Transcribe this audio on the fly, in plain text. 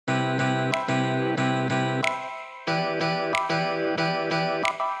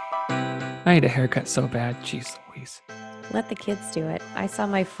I need a haircut so bad. Jeez Louise. Let the kids do it. I saw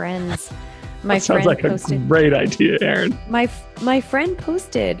my friends. My That sounds friend like a posted. great idea, Aaron. My friend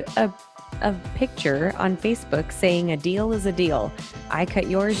posted a picture on Facebook saying a deal is a deal. I cut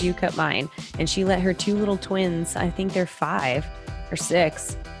yours, you cut mine. And she let her two little twins, I think they're 5 or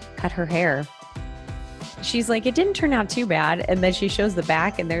 6, cut her hair. She's like, it didn't turn out too bad. And then she shows the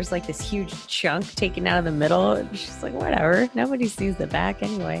back and there's like this huge chunk taken out of the middle. And she's like, whatever. Nobody sees the back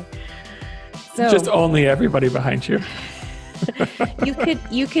anyway. So Just only everybody behind you. you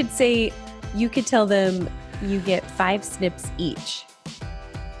could tell them you get 5 snips each.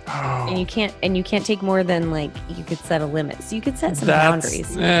 Oh, And you can't take more than, like, you could set a limit. So you could set some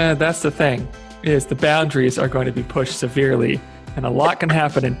boundaries. That's the thing, is the boundaries are going to be pushed severely, and a lot can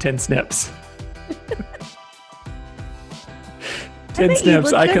happen in 10 snips. 10 bet you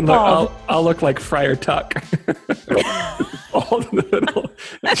snips, look I good can bald. look. I'll look like Friar Tuck. All in the middle.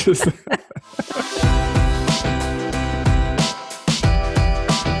 Just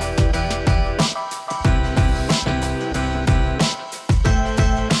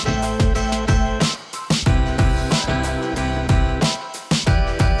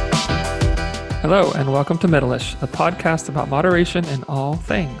Hello, and welcome to Middleish, the podcast about moderation in all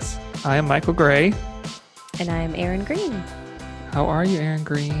things. I am Michael Gray. And I'm Erin Green. How are you, Aaron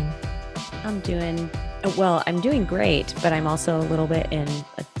Green? I'm doing great, but I'm also a little bit in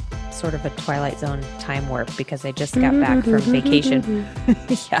a sort of a Twilight Zone time warp because I just got back from vacation.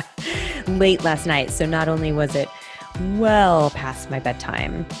 Yeah, late last night. So not only was it well past my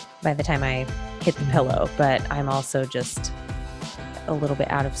bedtime by the time I hit the pillow, but I'm also just a little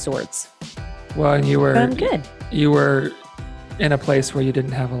bit out of sorts. Well, and But I'm good. you were in a place where you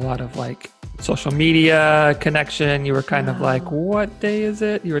didn't have a lot of like social media connection. You were kind of like, what day is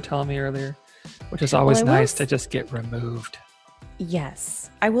it? You were telling me earlier, which is always nice to just get removed.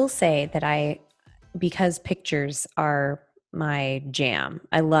 Yes. I will say that because pictures are my jam,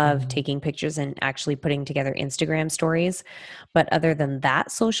 I love taking pictures and actually putting together Instagram stories. But other than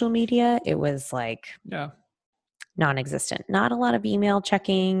that social media, it was like Yeah. non-existent. Not a lot of email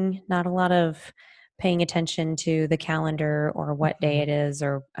checking, not a lot of paying attention to the calendar or what day it is.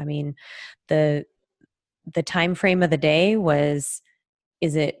 Or, I mean, the time frame of the day was,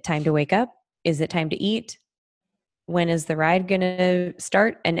 is it time to wake up? Is it time to eat? When is the ride going to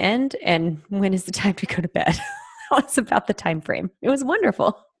start and end? And when is the time to go to bed? That was about the time frame. It was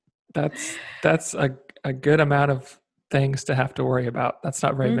wonderful. That's a good amount of things to have to worry about. That's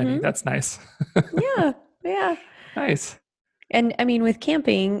not very many. That's nice. Yeah. Yeah. Nice. And I mean, with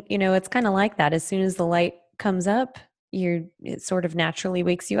camping, it's kind of like that. As soon as the light comes up, it sort of naturally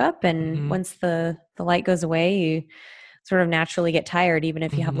wakes you up. And once the light goes away, you sort of naturally get tired, even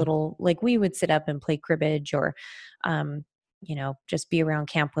if you have little, like we would sit up and play cribbage or, just be around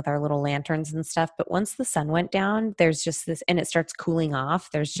camp with our little lanterns and stuff. But once the sun went down, there's just this, and it starts cooling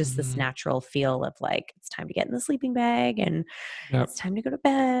off. There's just this natural feel of like, it's time to get in the sleeping bag and it's time to go to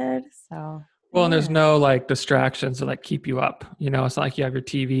bed. So. Well, and there's no like distractions to like keep you up. It's not like you have your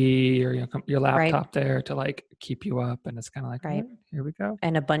TV or your laptop there to like keep you up. And it's kind of like, right, here we go.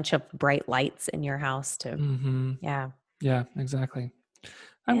 And a bunch of bright lights in your house too. Yeah. Yeah, exactly.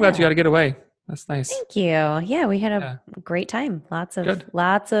 I'm glad you got to get away. That's nice. Thank you. Yeah, we had a great time. Lots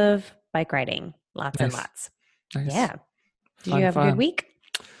of bike riding. Lots and lots. Nice. Yeah. Did you have a good week?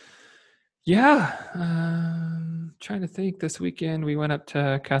 Yeah. Trying to think. This weekend we went up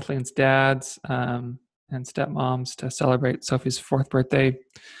to Kathleen's dad's and stepmom's to celebrate Sophie's 4th birthday.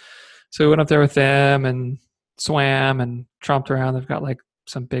 So we went up there with them and swam and tromped around. They've got like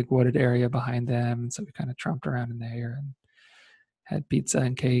some big wooded area behind them. And so we kind of tromped around in there and had pizza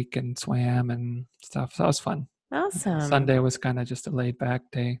and cake and swam and stuff. So that was fun. Awesome. Sunday was kind of just a laid back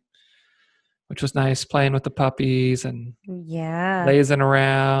day, which was nice, playing with the puppies and lazing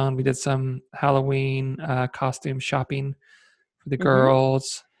around. We did some Halloween costume shopping for the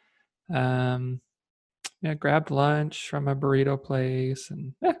girls. Grabbed lunch from a burrito place,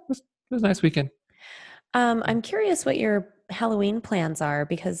 and it was a nice weekend. I'm curious what your Halloween plans are,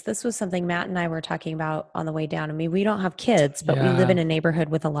 because this was something Matt and I were talking about on the way down. I mean, we don't have kids, but we live in a neighborhood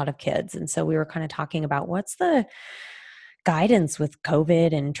with a lot of kids. And so we were kind of talking about what's the guidance with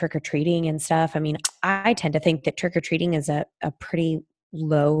COVID and trick-or-treating and stuff. I mean, I tend to think that trick-or-treating is a pretty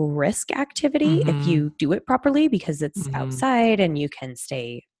low risk activity if you do it properly, because it's outside and you can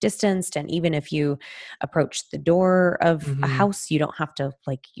stay distanced. And even if you approach the door of a house, you don't have to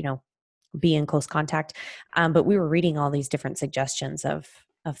be in close contact. But we were reading all these different suggestions of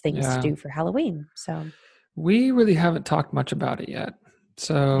things to do for Halloween. So we really haven't talked much about it yet.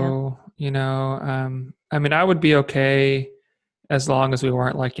 So, I mean, I would be okay as long as we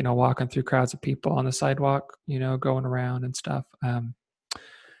weren't like, walking through crowds of people on the sidewalk, going around and stuff.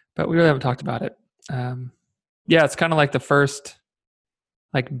 But we really haven't talked about it. Yeah, it's kind of like the first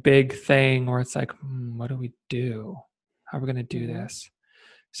like big thing where it's like, what do we do? How are we going to do this?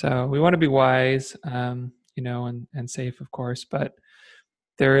 So we want to be wise, and safe, of course, but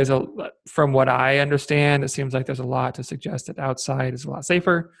there is from what I understand, it seems like there's a lot to suggest that outside is a lot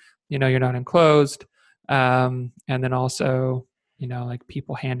safer. You're not enclosed. And then also, like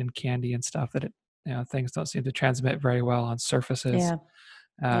people handing candy and stuff that things don't seem to transmit very well on surfaces.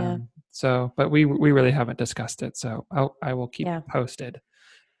 Yeah. So, but we really haven't discussed it. So I will keep posted,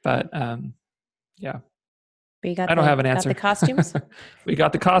 but, yeah. But I don't have an answer. Got the costumes? We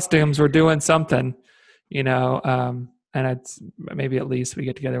got the costumes. We're doing something, and it's maybe at least we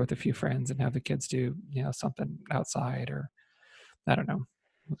get together with a few friends and have the kids do, something outside, or I don't know,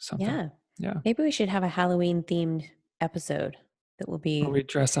 something. Yeah. Maybe we should have a Halloween themed episode that will be we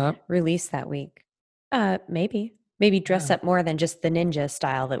dress up released that week. Maybe dress up more than just the ninja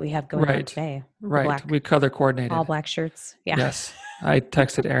style that we have going on today. Right. We color coordinated. All black shirts. Yeah. Yes. I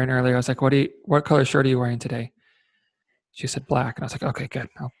texted Erin earlier. I was like, what color shirt are you wearing today? She said black. And I was like, okay, good.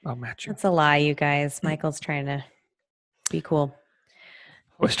 I'll match you. That's a lie, you guys. Michael's trying to be cool.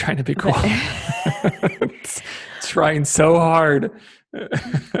 I was trying to be cool. Trying so hard.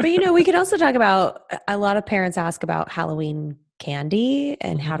 But we could also talk about, a lot of parents ask about Halloween candy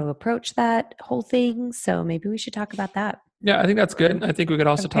and how to approach that whole thing. So maybe we should talk about that. Yeah, I think that's good. I think we could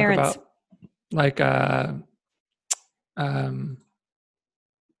also talk about like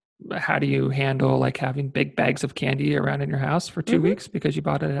how do you handle like having big bags of candy around in your house for 2 weeks because you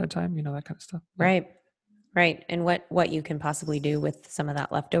bought it ahead of time, that kind of stuff. Right. And what you can possibly do with some of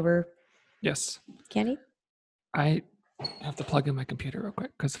that leftover candy. I have to plug in my computer real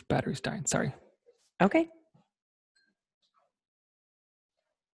quick because the battery's dying. Sorry. Okay.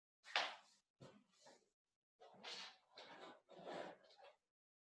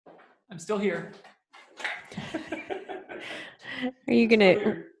 I'm still here. Are you going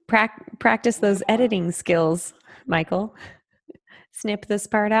to practice those editing skills, Michael? Snip this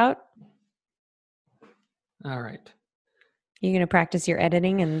part out? All right. You going to practice your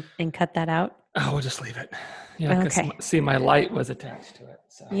editing and cut that out? Oh, we'll just leave it. Yeah, okay. See, my light was attached to it.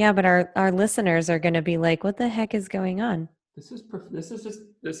 So. Yeah, but our listeners are going to be like, "What the heck is going on?" This is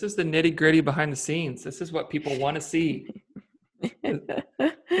the nitty gritty behind the scenes. This is what people want to see.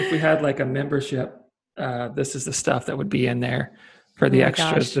 If we had like a membership, this is the stuff that would be in there for the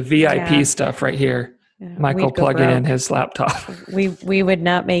extras, the VIP stuff right here. Yeah, Michael plugging in his laptop. We would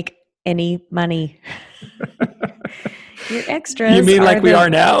not make any money. Your extras. You mean like we are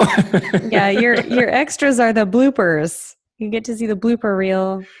now? Yeah, your extras are the bloopers. You get to see the blooper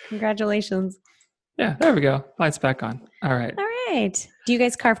reel. Congratulations. Yeah, there we go. Lights back on. All right. All right. Do you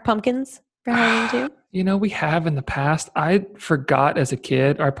guys carve pumpkins for Halloween too? We have in the past. I forgot as a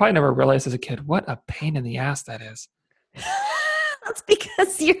kid, or I probably never realized as a kid, what a pain in the ass that is. That's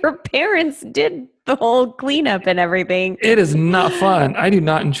because your parents did the whole cleanup and everything. It is not fun. I do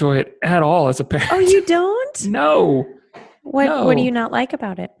not enjoy it at all as a parent. Oh, you don't? No. What do you not like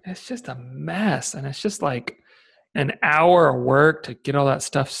about it? It's just a mess. And it's just like an hour of work to get all that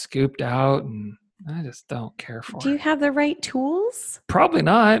stuff scooped out. And I just don't care for it. Do you have the right tools? Probably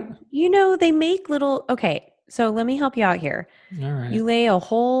not. They make okay, so let me help you out here. All right. You lay a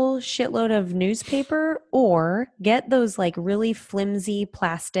whole shitload of newspaper or get those like really flimsy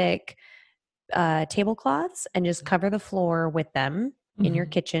plastic tablecloths and just cover the floor with them in your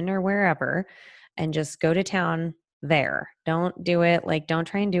kitchen or wherever and just go to town there. Don't do it. Don't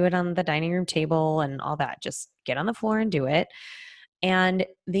try and do it on the dining room table and all that. Just get on the floor and do it. And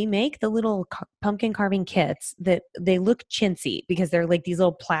they make the little pumpkin carving kits that they look chintzy because they're like these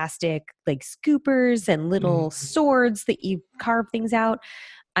little plastic like scoopers and little swords that you carve things out.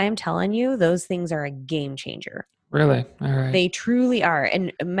 I am telling you, those things are a game changer. Really? All right. They truly are.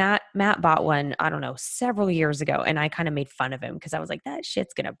 And Matt bought one, I don't know, several years ago. And I kind of made fun of him because I was like, that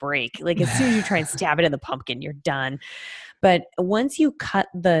shit's going to break. Like as soon as you try and stab it in the pumpkin, you're done. But once you cut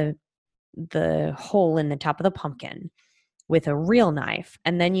the hole in the top of the pumpkin with a real knife,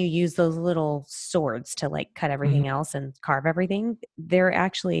 and then you use those little swords to like cut everything else and carve everything, they're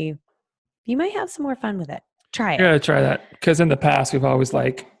actually, you might have some more fun with it. Try it. Yeah, try that. Because in the past, we've always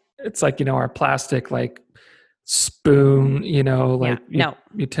it's like, our plastic like spoon,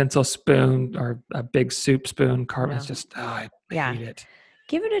 utensil spoon or a big soup spoon carving. It's just, I hate it.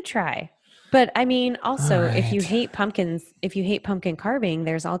 Give it a try. But I mean, also, if you hate pumpkins, if you hate pumpkin carving,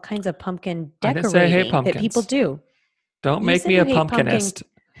 there's all kinds of pumpkin decorating that people do. Don't make me a pumpkinist.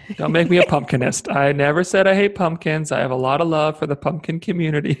 Don't make me a pumpkinist. I never said I hate pumpkins. I have a lot of love for the pumpkin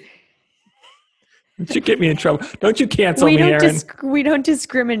community. Don't you get me in trouble. Don't you cancel We me, don't Aaron. we don't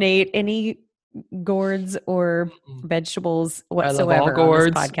discriminate any gourds or Mm. vegetables I love all whatsoever on this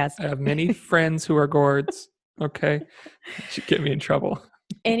gourds. podcast. I have many friends who are gourds. Okay. Don't you get me in trouble.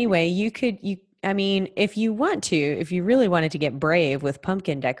 Anyway, I mean, if you want to, if you really wanted to get brave with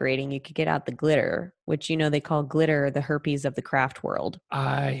pumpkin decorating, you could get out the glitter, which they call glitter the herpes of the craft world.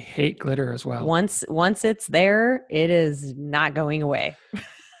 I hate glitter as well. Once it's there, it is not going away.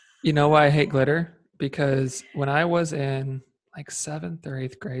 You know why I hate glitter? Because when I was in like 7th or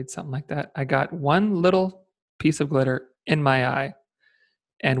 8th grade, something like that, I got one little piece of glitter in my eye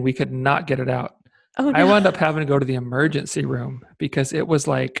and we could not get it out. Oh I no. wound up having to go to the emergency room because it was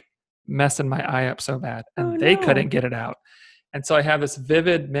like messing my eye up so bad and Oh they no. couldn't get it out. And so I have this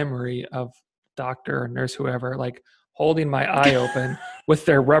vivid memory of doctor or nurse, whoever, like holding my eye open with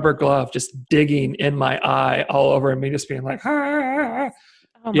their rubber glove, just digging in my eye all over, and me just being like, ah.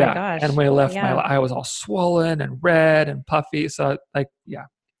 Oh my Yeah. gosh. And when I left, my Yeah. eye was all swollen and red and puffy. So like, yeah.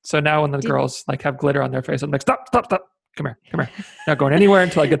 So now when the girls like have glitter on their face, I'm like, stop. Come here. Not going anywhere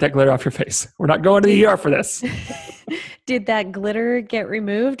until I get that glitter off your face. We're not going to the ER for this. Did that glitter get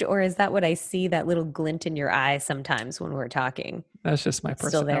removed, or is that what I see, that little glint in your eye sometimes when we're talking? That's just my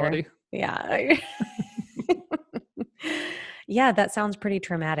personality. Yeah. Yeah, that sounds pretty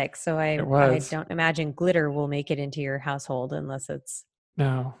traumatic. So I don't imagine glitter will make it into your household unless it's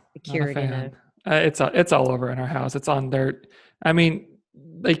cured in a. It's all over in our house. It's on there. I mean,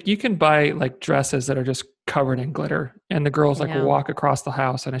 like you can buy like dresses that are just covered in glitter, and the girls like walk across the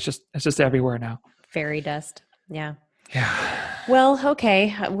house, and it's just everywhere now. Fairy dust. Yeah. Yeah. Well,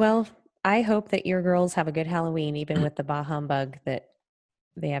 okay. Well, I hope that your girls have a good Halloween, even with the bah humbug that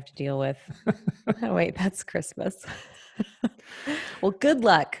they have to deal with. Oh, wait, that's Christmas. Well, good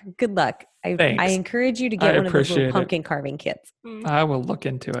luck. Good luck. I encourage you to get one of those little pumpkin carving kits. I will look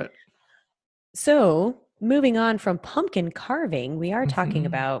into it. So, moving on from pumpkin carving, we are talking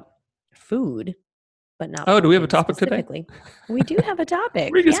about food, but not. Oh, do we have a topic today? We do have a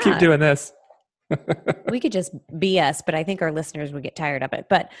topic. We just keep doing this. We could just BS, but I think our listeners would get tired of it.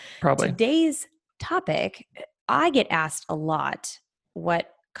 But probably today's topic, I get asked a lot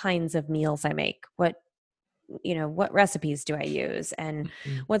what kinds of meals I make, what recipes do I use, and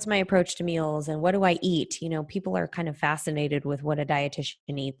what's my approach to meals, and what do I eat? People are kind of fascinated with what a dietitian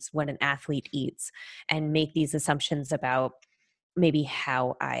eats, what an athlete eats, and make these assumptions about maybe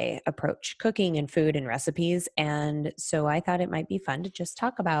how I approach cooking and food and recipes. And so I thought it might be fun to just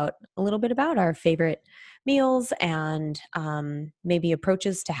talk about a little bit about our favorite meals and maybe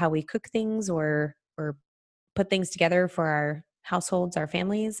approaches to how we cook things or put things together for our households, our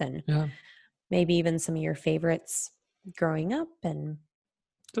families, and maybe even some of your favorites growing up, and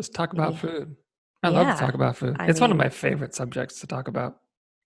just talk about food. I love to talk about food. It's one of my favorite subjects to talk about.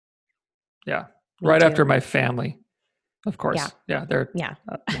 Yeah. Right after my family. Of course. Yeah. They're right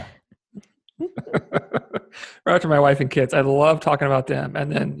after my wife and kids. I love talking about them.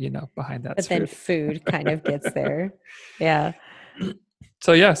 And then, behind that. But then food kind of gets there. Yeah.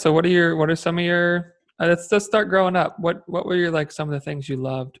 So what are some of your, let's start growing up. What were some of the things you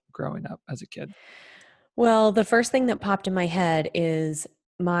loved growing up as a kid? Well, the first thing that popped in my head is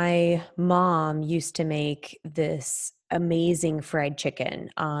my mom used to make this amazing fried chicken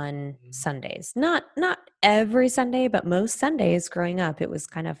on Sundays. Not every Sunday, but most Sundays growing up, it was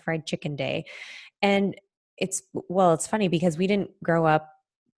kind of fried chicken day. And it's funny because we didn't grow up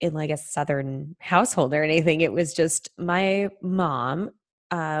in like a Southern household or anything. It was just my mom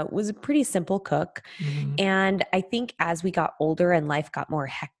was a pretty simple cook. Mm-hmm. And I think as we got older and life got more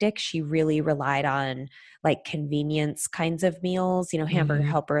hectic, she really relied on like convenience kinds of meals, hamburger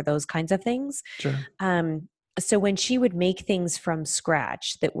helper, those kinds of things. Sure. So when she would make things from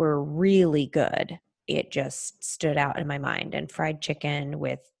scratch that were really good, it just stood out in my mind. And fried chicken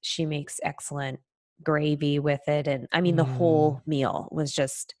she makes excellent gravy with it. And I mean, the whole meal was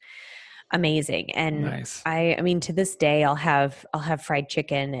just amazing. And nice. I mean, to this day, I'll have fried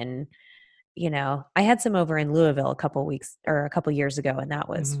chicken, and I had some over in Louisville a couple years ago, and that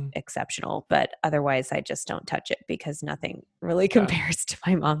was exceptional. But otherwise, I just don't touch it because nothing really compares to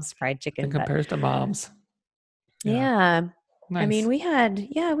my mom's fried chicken. It compares to mom's. Yeah. Nice. I mean, we had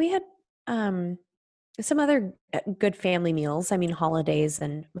some other good family meals. I mean, holidays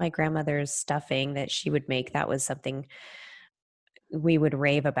and my grandmother's stuffing that she would make. That was something we would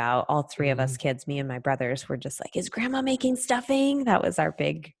rave about. All three of us kids, me and my brothers, were just like, is grandma making stuffing? That was our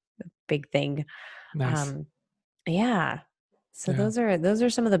big thing. Nice. So those are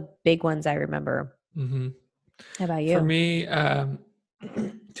some of the big ones I remember. Mm-hmm. How about you? For me,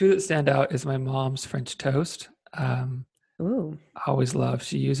 Two that stand out is my mom's French toast. Ooh. I always love.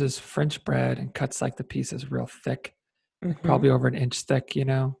 She uses French bread and cuts like the pieces real thick, like Mm-hmm. probably over an inch thick,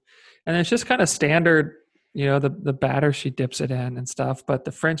 And it's just kind of standard, the batter she dips it in and stuff. But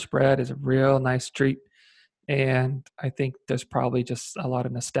the French bread is a real nice treat. And I think there's probably just a lot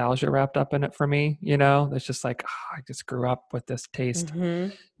of nostalgia wrapped up in it for me. It's just like, I just grew up with this taste.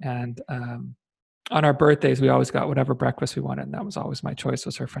 Mm-hmm. And on our birthdays, we always got whatever breakfast we wanted. And that was always my choice,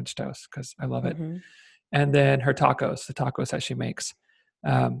 was her French toast, because I love it. Mm-hmm. And then her tacos, the tacos that she makes.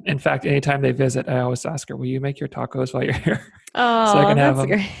 In fact, anytime they visit, I always ask her, will you make your tacos while you're here? So I Oh, can have that's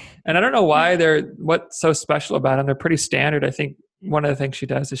them. great. And I don't know what's so special about them. They're pretty standard. I think one of the things she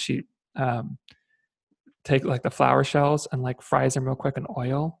does is she take like the flour shells and like fries them real quick in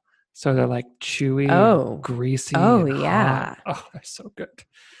oil. So they're like chewy and Oh. greasy Oh, and hot. yeah. Oh, they're so good.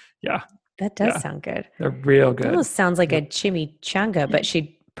 Yeah. That does Yeah. sound good. They're real It good. almost sounds like a Yep. chimichanga, but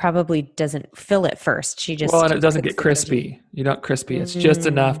she probably doesn't fill it first. She Well, and just it doesn't cooks get the veggie. crispy. You don't crispy. It's just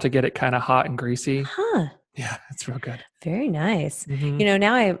enough Mm. to get it kind of hot and greasy. Huh. Yeah, it's real good. Very nice. Hmm.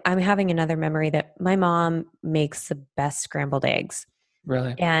 Now I'm having another memory that my mom makes the best scrambled eggs.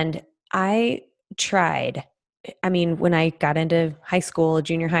 Really. And I tried. I mean, when I got into high school,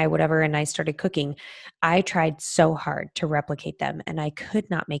 junior high, whatever, and I started cooking, I tried so hard to replicate them and I could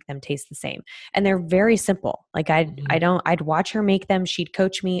not make them taste the same. And they're very simple. Like Mhm. I'd watch her make them. She'd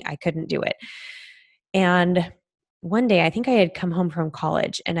coach me. I couldn't do it. And one day I think I had come home from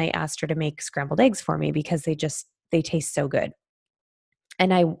college and I asked her to make scrambled eggs for me because they taste so good.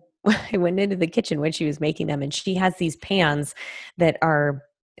 And I I went into the kitchen when she was making them and she has these pans that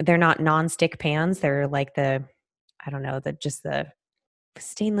they're not nonstick pans. They're like I don't know, the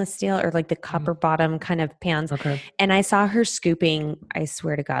stainless steel or like the Mhm. copper bottom kind of pans. Okay. And I saw her scooping, I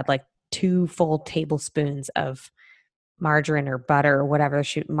swear to God, like 2 full tablespoons of margarine or butter or whatever,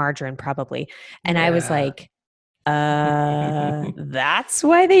 shoot, margarine probably. And I was Yeah. like, that's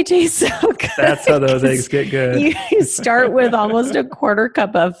why they taste so That's good. how those eggs 'Cause get good. you start with almost a quarter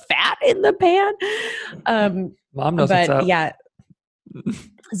cup of fat in the pan. Mom knows what's But up. yeah,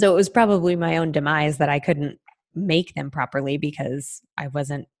 so it was probably my own demise that I couldn't make them properly because I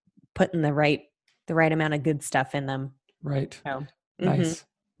wasn't putting the right amount of good stuff in them. Right. So, mhm. Nice.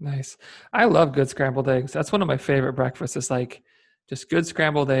 Nice. I love good scrambled eggs. That's one of my favorite breakfasts, is like just good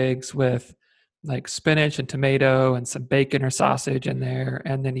scrambled eggs with like spinach and tomato and some bacon or sausage in there.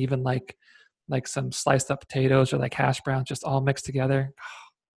 And then even like some sliced up potatoes or like hash browns just all mixed together.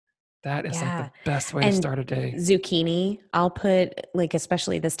 That is like the Yeah. best way to And start a day. zucchini, I'll put like,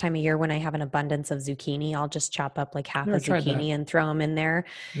 especially this time of year when I have an abundance of zucchini, I'll just chop up like half a Never tried zucchini that. and throw them in there.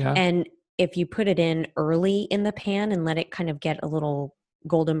 Yeah. And if you put it in early in the pan and let it kind of get a little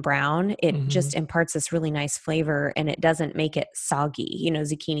golden brown, it Hmm. just imparts this really nice flavor and it doesn't make it soggy.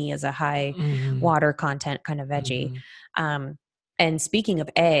 Zucchini is a high Hmm. water content kind of veggie. Hmm. Um, and speaking of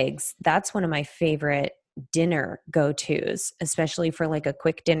eggs, that's one of my favorite dinner go-tos, especially for like a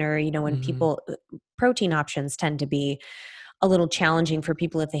quick dinner, when Hmm. people protein options tend to be a little challenging for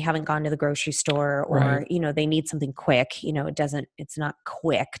people if they haven't gone to the grocery store Right. or they need something quick. It's not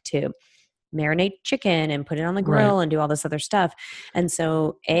quick to marinate chicken and put it on the Right. grill and do all this other stuff. And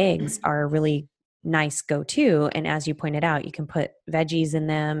so eggs are a really nice go-to, and as you pointed out, you can put veggies in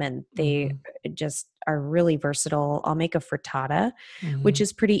them and they Hmm. just are really versatile. I'll make a frittata, which Hmm.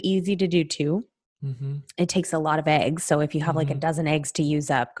 is pretty easy to do too. Hmm. It takes a lot of eggs. So if you have like a Hmm. dozen eggs to use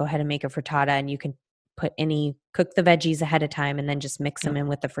up, go ahead and make a frittata and you can cook the veggies ahead of time and then just mix them Yep. in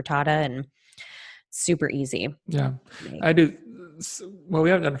with the frittata and super easy Yeah. to make. I do. Well, we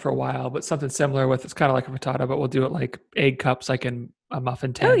haven't done it for a while, but something similar with, it's kind of like a frittata, but we'll do it like egg cups, like in a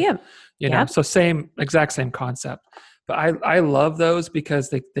muffin Oh tin, yeah. Yeah. so exact same concept. But I love those because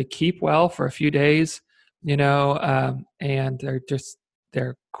they keep well for a few days, and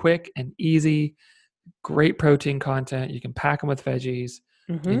they're quick and easy, great protein content. You can pack them with veggies,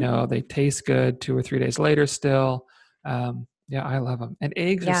 Hmm. they taste good 2 or 3 days later still. Yeah, I love them. And Yeah.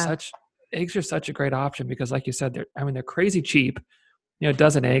 eggs are such a great option because, like you said, they're crazy cheap. A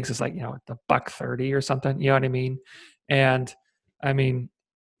dozen eggs is like, a $1.30 or something. You know what I mean? And I mean,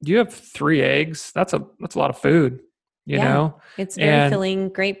 you have 3 eggs. That's a lot of food, Yeah. It's very and filling,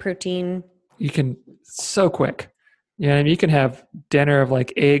 great protein. you can, so quick. Yeah, and you can have dinner of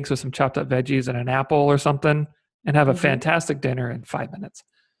like eggs with some chopped up veggies and an apple or something, and have a Hmm. fantastic dinner in 5 minutes.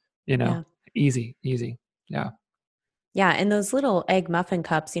 You know, Yeah. easy, easy. Yeah. Yeah. And those little egg muffin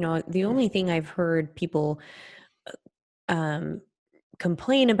cups, the only thing I've heard people um,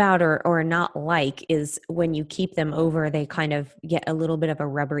 complain about or not like is when you keep them over, they kind of get a little bit of a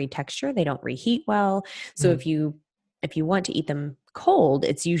rubbery texture. They don't reheat well. So Mm. if you if you want to eat them cold,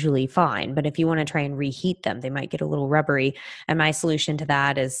 it's usually fine. But if you want to try and reheat them, they might get a little rubbery. And my solution to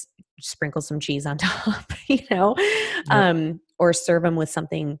that is sprinkle some cheese on top, Yep. or serve them with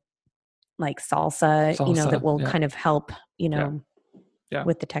something like salsa, that Salsa. will Yep. kind of help, Yep. Yeah.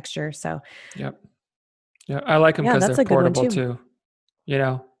 with the texture. So Yep. Yeah. I like them yeah, because they're that's a good one portable too. too.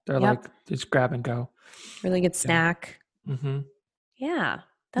 They're like Yep. just grab and go. Really good Yeah. snack. Mm-hmm. Yeah,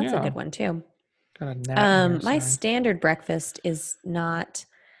 that's a Yeah. good one too. Got a gnat in here. My Sorry. standard breakfast is not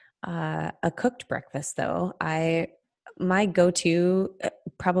a cooked breakfast though. My go-to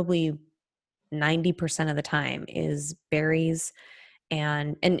probably 90% of the time is berries,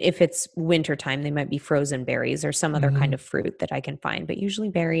 and if it's winter time, they might be frozen berries or some other kind Mm-hmm. of fruit that I can find, but usually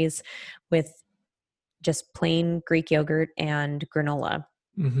berries with just plain Greek yogurt and granola,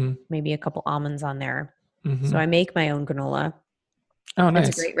 Mm-hmm. maybe a couple almonds on there. So Mm-hmm. I make my own granola. Oh, It's a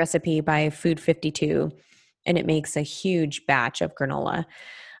nice. great recipe by Food 52, and it makes a huge batch of granola.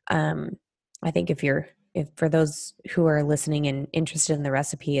 Um, I think if for those who are listening and interested in the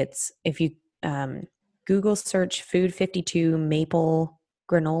recipe, it's if you um, Google search Food 52 maple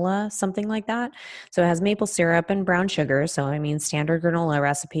granola, something like that. So it has maple syrup and brown sugar. So I mean, standard granola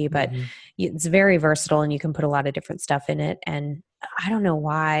recipe, but Mm-hmm. it's very versatile and you can put a lot of different stuff in it. And I don't know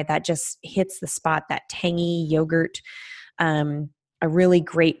why that just hits the spot. That tangy yogurt. Um, a really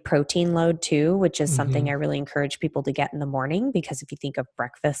great protein load too, which is something Mm-hmm. I really encourage people to get in the morning, because if you think of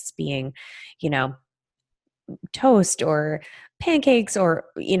breakfasts being, you know, toast or pancakes or,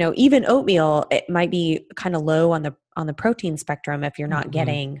 even oatmeal, it might be kind of low on the protein spectrum if you're not Mm-hmm.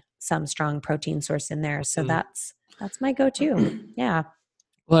 getting some strong protein source in there. So Mm-hmm. that's my go-to. Yeah.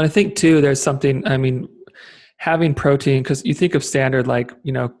 Well, I think too, there's something, I mean, having protein, because you think of standard, like,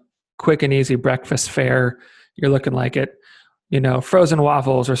 quick and easy breakfast fare, you're looking like it, frozen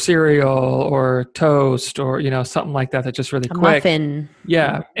waffles or cereal or toast or, something like that, that's just really A quick. muffin.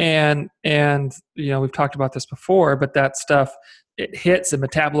 Yeah. Mhm. And, we've talked about this before, but that stuff, it hits and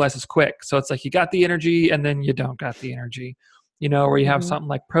metabolizes quick. So it's like you got the energy and then you don't got the energy, where you have Mhm. something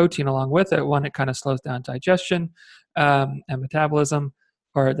like protein along with it. One, it kind of slows down digestion and metabolism,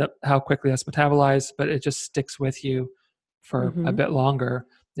 or how quickly that's metabolized, but it just sticks with you for a Mhm. bit longer,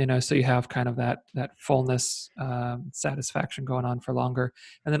 so you have kind of that fullness, satisfaction going on for longer.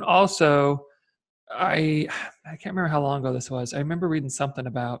 And then also, I can't remember how long ago this was. I remember reading something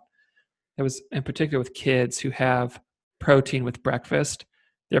about, it was in particular with kids who have protein with breakfast,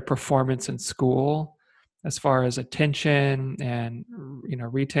 their performance in school as far as attention and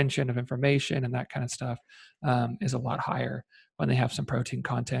retention of information and that kind of stuff, is a lot higher when they have some protein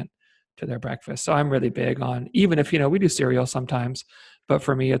content to their breakfast. So I'm really big on, even if we do cereal sometimes, but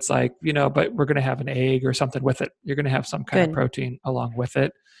for me it's like, but we're going to have an egg or something with it. You're going to have some kind of Good. protein along with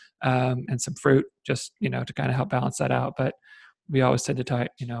it, and some fruit, just to kind of help balance that out. But we always tend to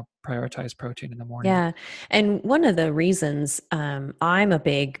prioritize protein in the morning. Yeah. And one of the reasons I'm a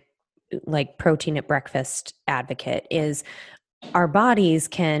big like protein at breakfast advocate is our bodies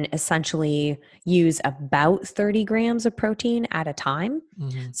can essentially use about 30 grams of protein at a time.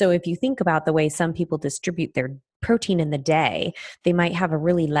 Mm-hmm. So if you think about the way some people distribute their protein in the day, they might have a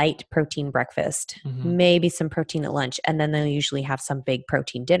really light protein breakfast, Mm-hmm. maybe some protein at lunch, and then they'll usually have some big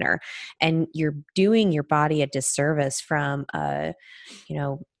protein dinner. And you're doing your body a disservice from a, you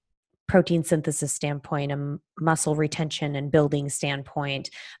know, protein synthesis standpoint, a muscle retention and building standpoint,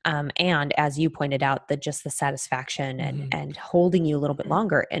 and as you pointed out, just the satisfaction and Mm-hmm. and holding you a little bit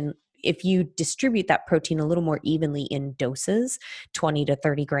longer. And if you distribute that protein a little more evenly in doses, 20 to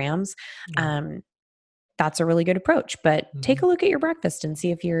 30 grams, Yeah. um, that's a really good approach. But take Mm-hmm. a look at your breakfast and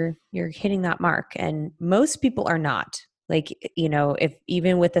see if you're hitting that mark. And most people are not. Like, if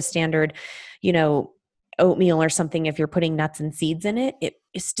even with the standard, you know, oatmeal or something, if you're putting nuts and seeds in it, it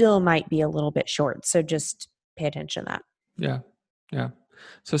still might be a little bit short. So just pay attention to that. Yeah. Yeah.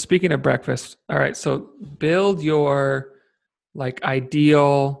 So speaking of breakfast, all right. So build your like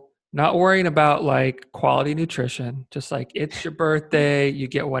ideal, not worrying about like quality nutrition, just like it's your birthday, you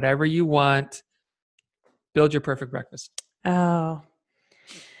get whatever you want. Build your perfect breakfast. Oh,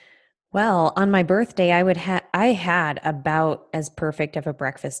 well, on my birthday, I had about as perfect of a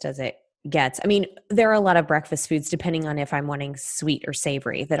breakfast as it gets. I mean, there are a lot of breakfast foods depending on if I'm wanting sweet or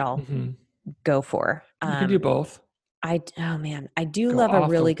savory that I'll Mm-hmm. go for. You can do both. Oh man, I do Go love a off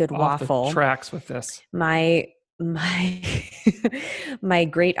the really good off the waffle. tracks with this. My my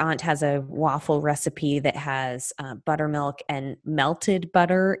great aunt has a waffle recipe that has buttermilk and melted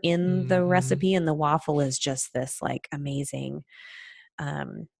butter in the Mm-hmm. recipe, and the waffle is just this like amazing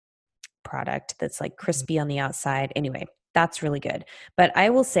um, product that's like crispy on the outside. Anyway, that's really good. But I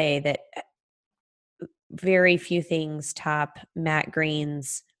will say that very few things top Matt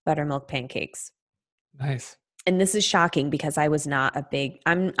Green's buttermilk pancakes. Nice. And this is shocking because I was not a big,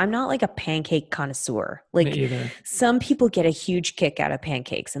 I'm not like a pancake connoisseur. Me Like either. some people get a huge kick out of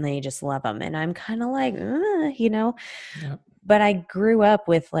pancakes and they just love them. And I'm kind of like, you know, Yep. but I grew up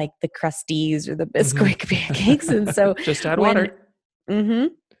with like the Crusties or the Bisquick pancakes. And so just add when, water.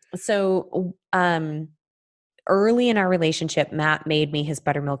 so, early in our relationship, Matt made me his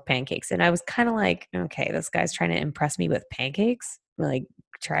buttermilk pancakes. And I was kind of like, okay, this guy's trying to impress me with pancakes. I'm like,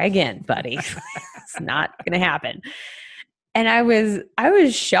 try again, buddy. It's not going to happen. And I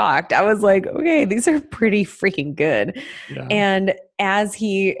was shocked. I was like, okay, these are pretty freaking good. Yeah. And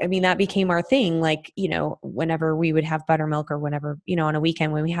that became our thing. Like, whenever we would have buttermilk or whenever, on a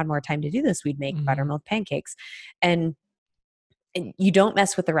weekend when we had more time to do this, we'd make buttermilk pancakes. And you don't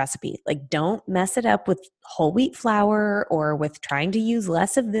mess with the recipe. Like, don't mess it up with whole wheat flour or with trying to use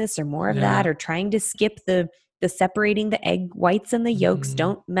less of this or more of that, or trying to skip the separating the egg whites and the yolks.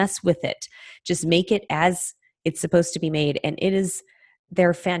 Don't mess with it. Just make it as it's supposed to be made. And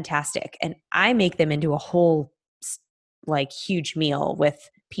they're fantastic. And I make them into a whole like huge meal with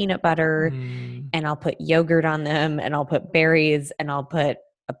peanut butter and I'll put yogurt on them and I'll put berries and I'll put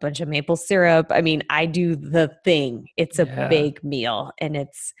a bunch of maple syrup. I mean, I do the thing. It's a big meal and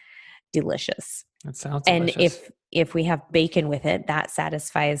it's delicious. It sounds delicious. And if we have bacon with it, that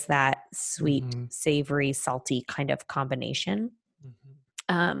satisfies that sweet, savory, salty kind of combination.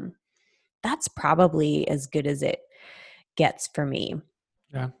 That's probably as good as it gets for me.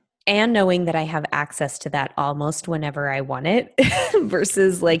 Yeah. And knowing that I have access to that almost whenever I want it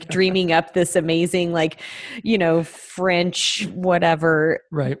versus like dreaming up this amazing, like, French, whatever,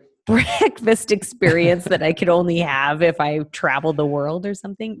 breakfast experience that I could only have if I traveled the world or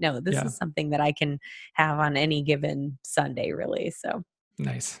something. No, this is something that I can have on any given Sunday, really. So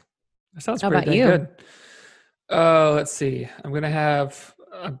nice. That sounds pretty good. Oh, let's see. I'm going to have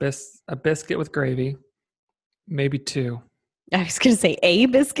a biscuit with gravy, maybe 2. I was going to say a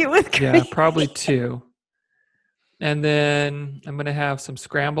biscuit with gravy. Yeah, probably 2. And then I'm going to have some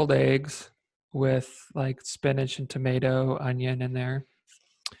scrambled eggs with like spinach and tomato, onion in there.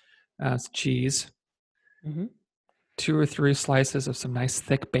 Cheese. 2 or 3 slices of some nice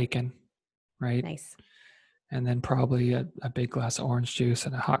thick bacon, right? Nice. And then probably a big glass of orange juice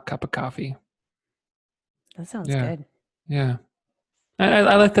and a hot cup of coffee. That sounds good. Yeah.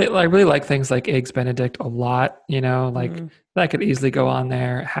 I like that. I really like things like eggs Benedict a lot. Like that could easily go on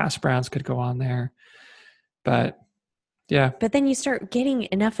there. Hash browns could go on there, but yeah. But then you start getting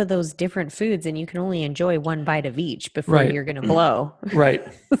enough of those different foods, and you can only enjoy one bite of each before you're going to blow. Right.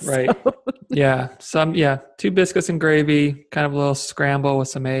 Yeah. 2 biscuits and gravy, kind of a little scramble with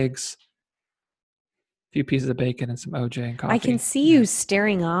some eggs. Few pieces of bacon and some OJ and coffee. I can see you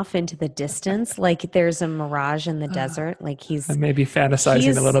staring off into the distance like there's a mirage in the desert. Like I may be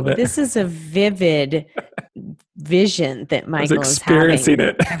fantasizing a little bit. This is a vivid vision that Michael is experiencing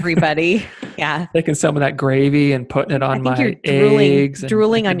having. Everybody. Yeah. Taking some of that gravy and putting it on my eggs.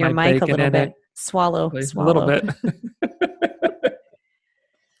 Drooling on your mic a little bit. Swallow. A little bit.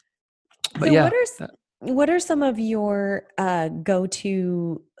 But what are some of your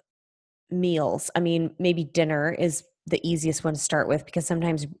go-to meals? I mean, maybe dinner is the easiest one to start with because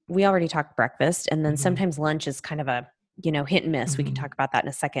sometimes we already talked breakfast and then sometimes lunch is kind of a, hit and miss. We can talk about that in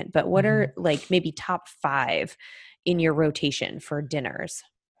a second. But what are like maybe top 5 in your rotation for dinners?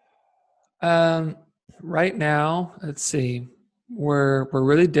 Right now, let's see. We're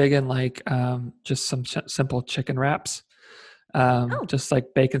really digging like just some simple chicken wraps. Just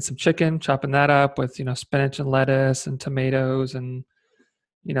like baking some chicken, chopping that up with, spinach and lettuce and tomatoes and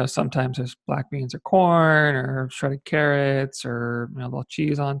sometimes there's black beans or corn or shredded carrots or a little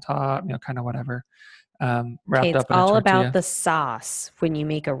cheese on top, kind of whatever. Wrapped up in a tortilla. All about the sauce when you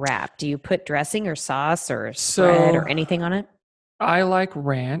make a wrap. Do you put dressing or sauce or spread or anything on it? I like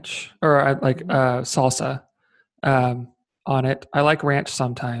ranch or I like salsa on it. I like ranch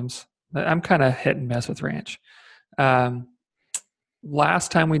sometimes. I'm kind of hit and miss with ranch.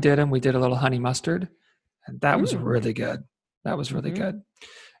 Last time we did them, we did a little honey mustard, and that was really good. That was really good.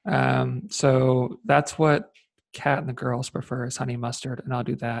 So that's what Kat and the girls prefer is honey mustard, and I'll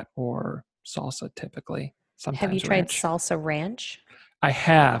do that or salsa typically. Sometimes have you tried ranch. Salsa ranch? I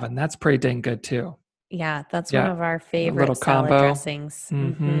have, and that's pretty dang good too. Yeah, that's one of our favorite salad dressings.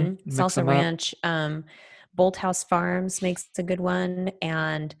 Salsa ranch. Bolthouse Farms makes a good one,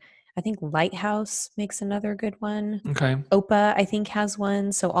 and I think Lighthouse makes another good one. Okay. Opa, I think, has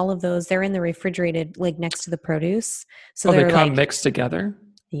one. So all of those, they're in the refrigerated, like next to the produce. So they come mixed together?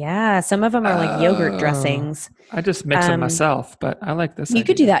 Yeah, some of them are like yogurt Oh, dressings. I just mix them Um, myself, but I like this you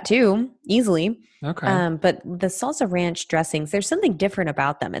could do idea. that too, easily. Okay. But the salsa ranch dressings, there's something different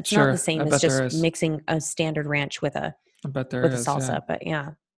about them. It's not the Sure. I same as bet there just is. mixing a standard ranch I bet there with a is. Yeah. salsa. But yeah,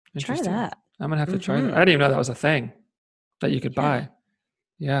 try Interesting. that. I'm gonna have to try that. I Mm-hmm. didn't even know that was a thing that you could Yeah. buy.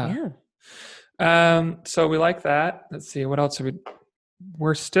 Yeah. Yeah. So we like that. Let's see, what else are we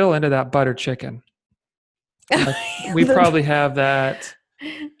we're still into that butter chicken. Like we probably have that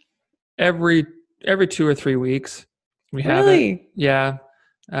every every 2 or 3 weeks. We have it. Really? Yeah.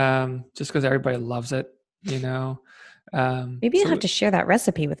 Just because everybody loves it, you know. Maybe you'll have to share that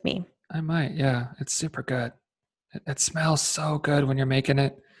recipe with me. I might, yeah. It's super good. It smells so good when you're making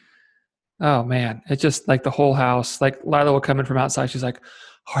it. Oh man, it's just like the whole house. Like Lila will come in from outside. She's like,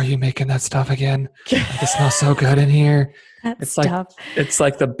 "Are you making that stuff again? Like it smells so good in here." That It's like stuff. it's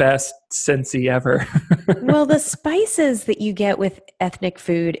like the best Scentsy ever. Well, the spices that you get with ethnic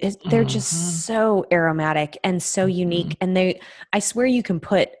food is they're Hmm. just so aromatic and so Hmm. unique. And I swear you can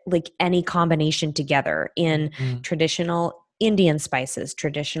put like any combination together in Hmm. traditional Indian spices,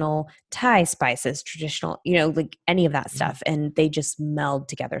 traditional Thai spices, traditional, like any of that stuff. And they just meld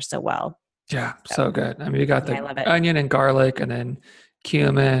together so well. Yeah, So so good. I mean, you got yeah, I the love it. onion and garlic, and then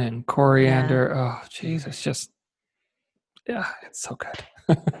cumin and Yeah. coriander. Oh, jeez, Mhm. it's just yeah, it's so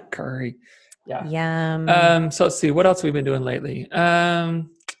good. Curry. Yeah. Yum. So let's see what else we've been doing lately.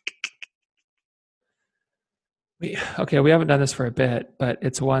 We haven't done this for a bit, but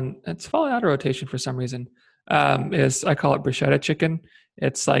it's falling out of rotation for some reason. Is I call it bruschetta chicken.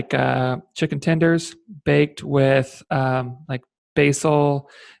 It's like chicken tenders baked with like basil,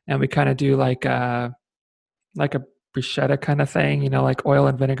 and we kind of do like a bruschetta kind of thing, like oil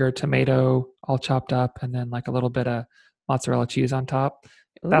and vinegar, tomato, all chopped up, and then like a little bit of mozzarella cheese on top.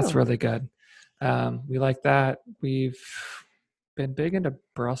 That's Ooh. really good. We like that. We've been big into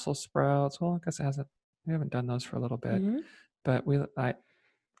Brussels sprouts. Well, I guess we haven't done those for a little bit, Mhm. but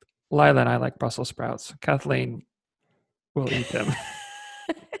Lila and I like Brussels sprouts. Kathleen will eat them.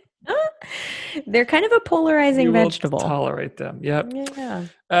 They're kind of a You polarizing will vegetable. tolerate them. Yep.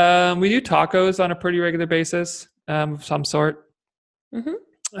 Yeah. We do tacos on a pretty regular basis, of some sort. Hmm.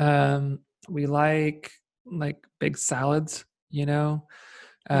 Um, we like big salads, you know.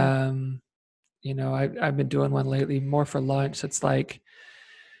 Yeah. Um, I've been doing one lately more for lunch. It's like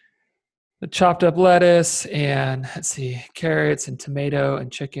the chopped up lettuce and let's see, carrots and tomato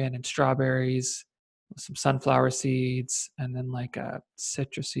and chicken and strawberries, some sunflower seeds, and then like a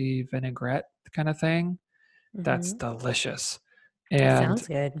citrusy vinaigrette kind of thing. That's Hmm. delicious. And Sounds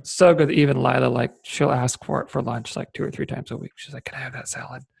good. so good that even Lila, like, she'll ask for it for lunch like 2 or 3 times a week. She's like, "Can I have that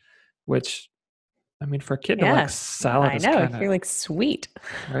salad?" Which, I mean, for a kid to like Yeah. salad I is know. kind of You're like, sweet.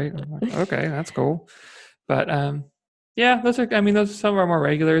 right. I'm like, okay, that's cool. But yeah, I mean, those are some of our more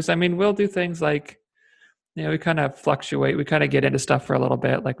regulars. I mean, we'll do things like, we kind of fluctuate. We kind of get into stuff for a little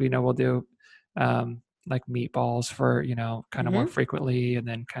bit. Like, we'll do like meatballs for, kind of more Hmm. frequently and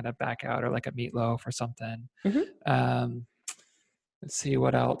then kind of back out, or like a meatloaf or something. Hmm. Um, let's see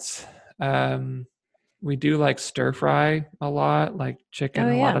what else. Um, we do like stir fry a lot, like chicken Oh,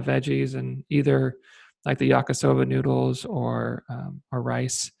 and a lot yeah. of veggies, and either like the yakisoba noodles or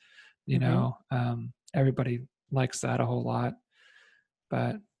rice. Hmm. Everybody likes that a whole lot.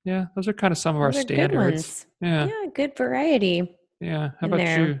 But yeah, those are kind of some of our Those are good standards. ones. Yeah, Yeah. Good variety yeah. How in about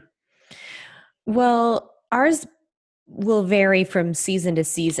there. you? Well, ours will vary from season to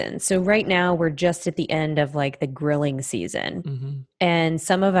season. So right now we're just at the end of like the grilling season. Hmm. And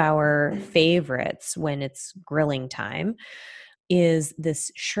some of our favorites when it's grilling time is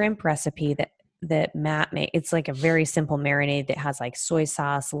this shrimp recipe that Matt made. It's like a very simple marinade that has like soy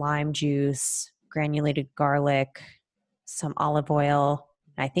sauce, lime juice, granulated garlic, some olive oil,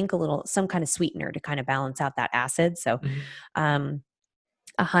 I think a little some kind of sweetener to kind of balance out that acid. So Hmm. um,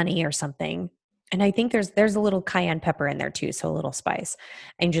 a honey or something. And I think there's a little cayenne pepper in there too, so a little spice.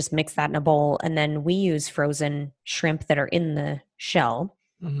 And just mix that in a bowl. And then we use frozen shrimp that are in the shell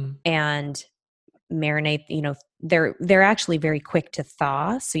Hmm. and marinate, they're actually very quick to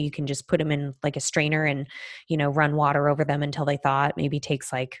thaw, so you can just put them in like a strainer and run water over them until they thaw. It maybe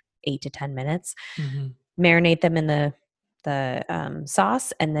takes like 8 to 10 minutes. Hmm. Marinate them in the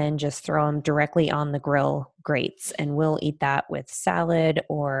sauce and then just throw them directly on the grill grates, and we'll eat that with salad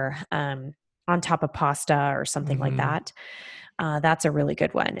or on top of pasta or something like Hmm. that. That's a really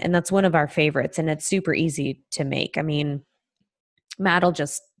good one, and that's one of our favorites, and it's super easy to make. I mean, Matt'll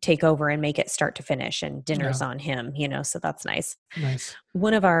just take over and make it start to finish, and dinner's Yeah, on him, so that's nice. nice.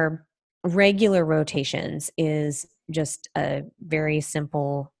 One of our regular rotations is just a very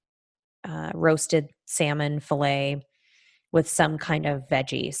simple roasted salmon fillet with some kind of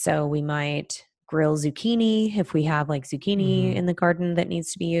veggie. So we might grill zucchini if we have like zucchini in the garden that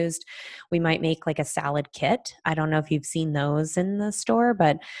needs to be used. We might make like a salad kit. I don't know if you've seen those in the store,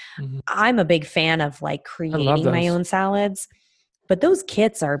 but I'm a big fan of like creating my own salads. But those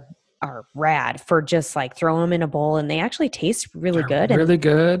kits are rad for just like throw them in a bowl, and they actually taste really good. Really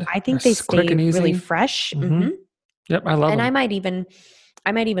good. I think they stay really fresh. Yep, I love them. And I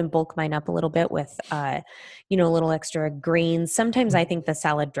might even bulk mine up a little bit with, a little extra greens. Sometimes I think the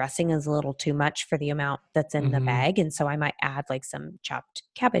salad dressing is a little too much for the amount that's in the bag. And so I might add like some chopped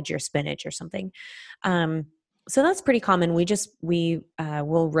cabbage or spinach or something. So that's pretty common. We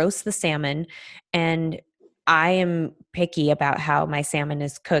will roast the salmon, and I am picky about how my salmon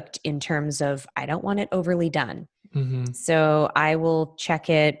is cooked in terms of I don't want it overly done. So I will check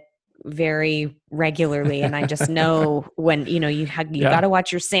it very regularly, and I just know when you got to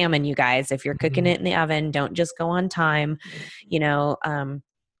watch your salmon, you guys. If you're cooking it in the oven, don't just go on time.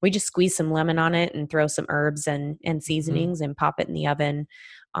 We just squeeze some lemon on it and throw some herbs and seasonings and pop it in the oven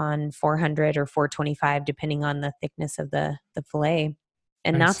on 400 or 425 depending on the thickness of the fillet.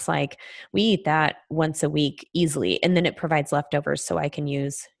 And that's like, we eat that once a week easily, and then it provides leftovers so I can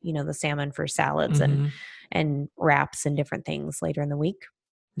use the salmon for salads and wraps and different things later in the week.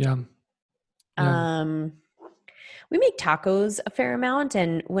 Yeah. We make tacos a fair amount,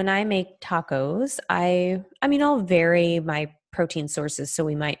 and when I make tacos, I'll vary my protein sources. So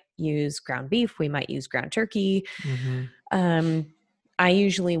we might use ground beef, we might use ground turkey. I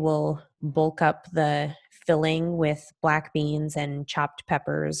usually will bulk up the filling with black beans and chopped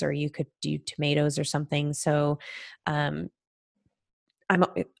peppers, or you could do tomatoes or something. So I'm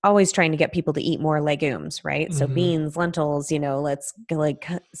always trying to get people to eat more legumes, right? So beans, lentils, let's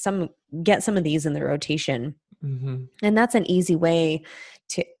get some of these in the rotation. And that's an easy way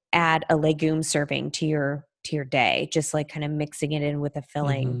to add a legume serving to your day, just like kind of mixing it in with a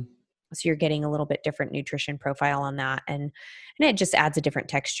filling. So you're getting a little bit different nutrition profile on that. And it just adds a different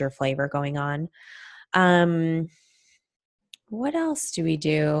texture flavor going on. What else do we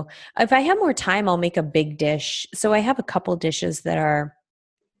do? If I have more time, I'll make a big dish. So I have a couple dishes that are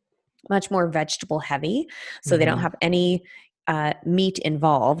much more vegetable heavy. So they don't have any meat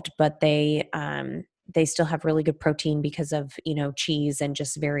involved, but they still have really good protein because of, cheese and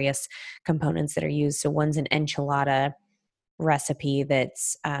just various components that are used. So one's an enchilada recipe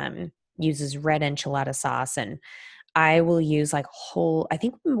that's uses red enchilada sauce, and I will use like I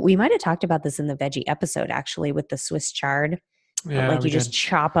think we might have talked about this in the veggie episode actually, with the Swiss chard. Yeah, you just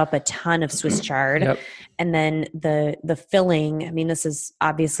chop up a ton of Swiss chard. And then the filling, this is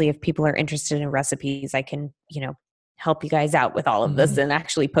obviously, if people are interested in recipes, I can, help you guys out with all of this and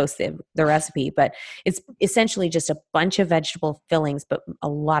actually post the recipe. But it's essentially just a bunch of vegetable fillings, but a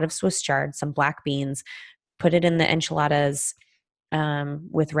lot of Swiss chard, some black beans, put it in the enchiladas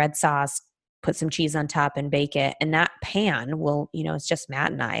with red sauce, put some cheese on top and bake it. And that pan will, it's just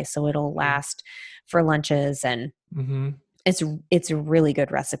Matt and I, so it'll last for lunches. And it's a really good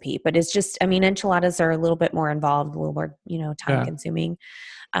recipe, but it's just, enchiladas are a little bit more involved, a little more, time consuming.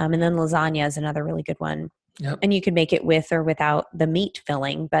 And then lasagna is another really good one. And you can make it with or without the meat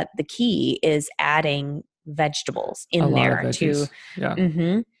filling, but the key is adding vegetables in there too.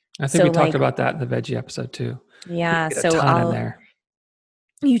 I think we talked about that in the veggie episode too. Yeah. So in there.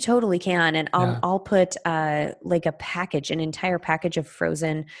 You totally can. And I'll put like a package, an entire package of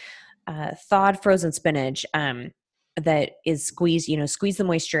frozen, thawed frozen spinach, that is squeeze the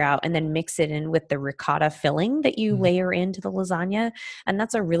moisture out, and then mix it in with the ricotta filling that you layer into the lasagna. And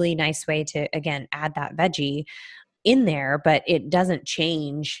that's a really nice way to, again, add that veggie in there, but it doesn't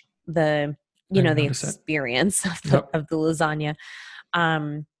change the, the experience of the lasagna.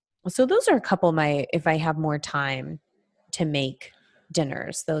 So those are a couple of if I have more time to make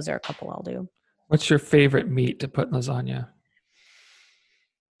dinners, those are a couple I'll do. What's your favorite meat to put in lasagna?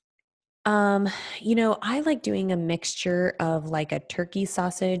 I like doing a mixture of like a turkey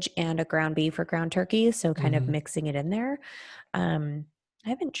sausage and a ground beef or ground turkey. So kind of mixing it in there. I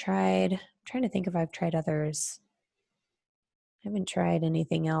haven't tried, I'm trying to think if I've tried others. I haven't tried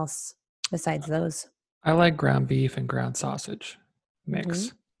anything else besides those. I like ground beef and ground sausage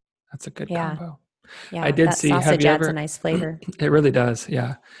mix. That's a good combo. Yeah, I did see. Sausage adds a nice flavor. It really does.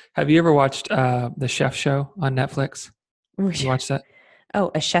 Yeah. Have you ever watched the Chef Show on Netflix? You watch that? Oh,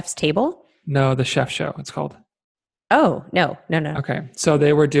 A Chef's Table? No, the Chef Show. It's called. Oh, no. Okay, so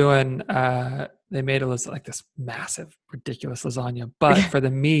they were doing. They made this massive, ridiculous lasagna, but for the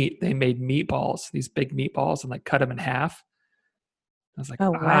meat, they made meatballs. These big meatballs, and cut them in half. I was like,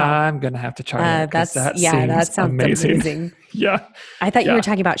 oh, wow. I'm going to have to try that. That sounds amazing. Yeah. I thought you were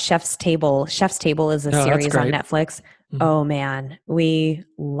talking about Chef's Table. Chef's Table is a series on Netflix. Mhm. Oh man, we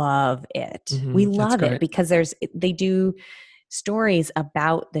love it. We That's love it great. because they do stories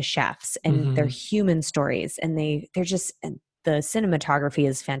about the chefs and they're Hmm. human stories and they're just and the cinematography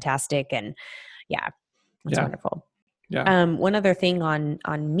is fantastic and yeah, it's Yeah. wonderful. Yeah. One other thing on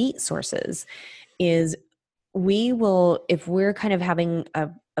meat sources is we will, if we're kind of having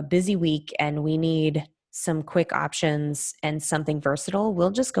a busy week and we need some quick options and something versatile,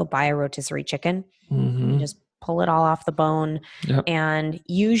 we'll just go buy a rotisserie chicken and Hmm. just pull it all off the bone. Yep. And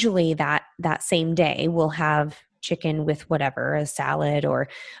usually that same day we'll have chicken with whatever, a salad or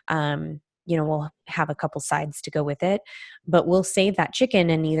we'll have a couple sides to go with it. But we'll save that chicken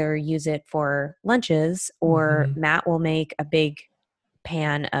and either use it for lunches or Hmm. Matt will make a big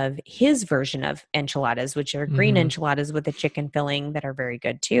pan of his version of enchiladas, which are green Hmm. enchiladas with a chicken filling that are very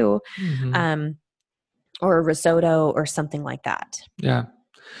good too, Hmm. um, or a risotto or something like that. Yeah.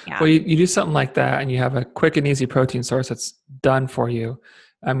 Yeah. Well, you do something like that and you have a quick and easy protein source that's done for you.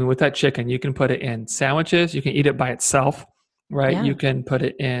 I mean, with that chicken, you can put it in sandwiches, you can eat it by itself, right? Yeah. You can put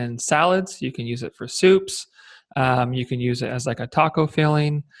it in salads, you can use it for soups, you can use it as like a taco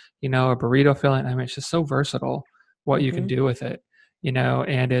filling, a burrito filling. I mean, it's just so versatile what you can Hmm. do with it, and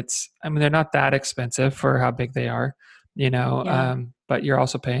I mean, they're not that expensive for how big they are, Yeah. but you're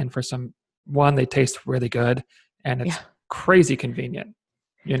also paying for one, they taste really good and it's Yeah. crazy convenient,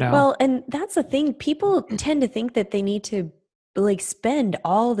 you know? Well, and that's the thing. People tend to think that they need to like spend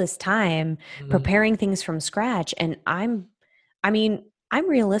all this time Mhm. preparing things from scratch. And I mean, I'm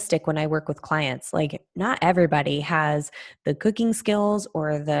realistic when I work with clients. Like, not everybody has the cooking skills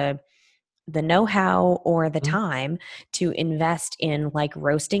or the know-how or the Mhm. time to invest in like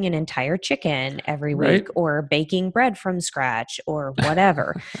roasting an entire chicken every Right? week or baking bread from scratch or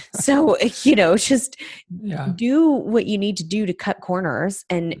whatever. So, just Yeah. do what you need to do to cut corners.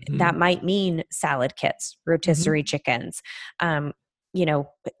 And Mhm. that might mean salad kits, Mhm. rotisserie chickens, um, you know,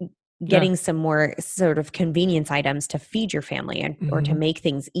 Yeah. getting some more sort of convenience items to feed your family and or to Mhm. make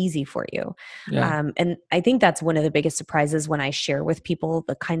things easy for you. Yeah. And I think that's one of the biggest surprises when I share with people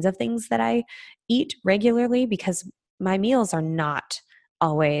the kinds of things that I eat regularly, because my meals are not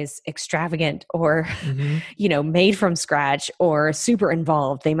always extravagant or Mhm. made from scratch or super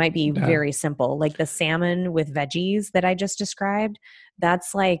involved. They might be Yeah. very simple, like the salmon with veggies that I just described.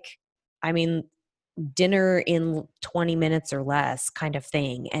 That's like, I mean, dinner in 20 minutes or less kind of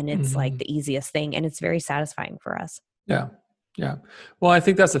thing. And it's like Mhm. the easiest thing. And it's very satisfying for us. Yeah. Yeah. Well, I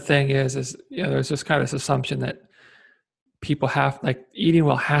think that's the thing is, there's just kind of this assumption that people have like eating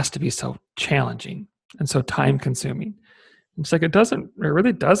well has to be so challenging and so time consuming. It's like it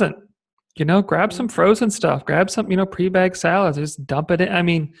really doesn't. Grab some Mhm. frozen stuff, grab some, pre-bagged salads, just dump it in. I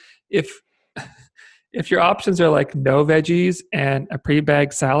mean, if if your options are like no veggies and a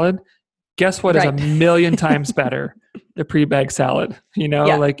pre-bagged salad, guess what is a Right. million times better? The pre-bagged salad,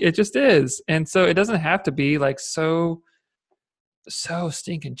 Yeah. like it just is. And so it doesn't have to be like so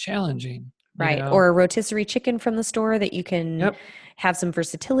stinking challenging, Right. Or a rotisserie chicken from the store that you can Yep. have some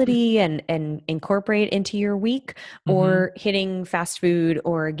versatility and incorporate into your week, Mm-hmm. or hitting fast food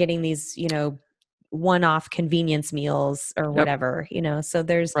or getting these, one-off convenience meals or Yep. whatever. So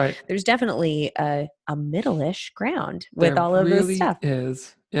there's Right. there's definitely a middle-ish ground with There all of this really stuff.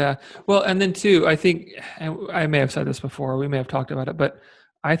 is. Yeah. Well, and then too, I think, and I may have said this before, we may have talked about it, but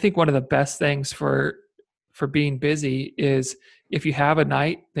I think one of the best things for being busy is if you have a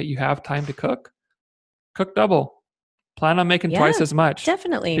night that you have time to cook double. Plan on making twice Yeah, as much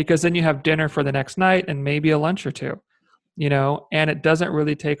definitely. because then you have dinner for the next night and maybe a lunch or two, and it doesn't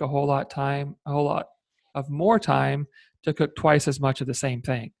really take a whole lot of more time to cook twice as much of the same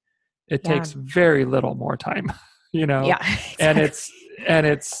thing. It Yeah. takes very little more time, you know, Yeah, and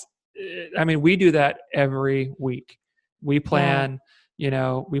exactly. I mean, we do that every week. We Yeah. plan,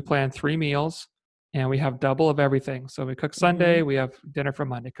 we plan 3 meals and we have double of everything. So we cook Sunday, Mhm. we have dinner for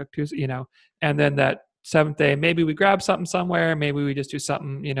Monday, cook Tuesday, and then that seventh day, maybe we grab something somewhere, maybe we just do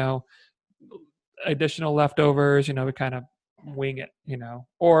something, additional leftovers, we kind of wing it,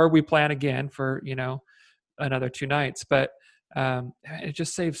 or we plan again for, another 2 nights. But it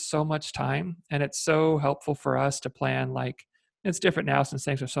just saves so much time, and it's so helpful for us to plan. Like, it's different now since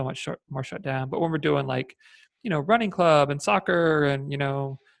things are so much more shut down. But when we're doing like, running club and soccer and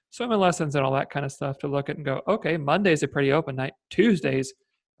swimming lessons and all that kind of stuff, to look at and go, okay, Monday's a pretty open night. Tuesday's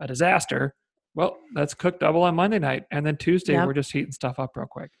a disaster. Well, let's cook double on Monday night, and then Tuesday we're Yep. just heating stuff up real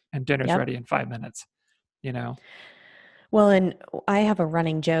quick, and dinner's Yep. ready in 5 minutes. You know. Well, and I have a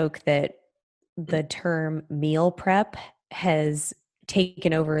running joke that the term meal prep has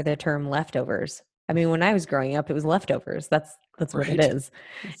taken over the term leftovers. I mean, when I was growing up, it was leftovers. That's what it Right. is.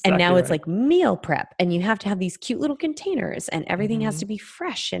 And Exactly now it's right. like meal prep, and you have to have these cute little containers, and everything has Hmm. to be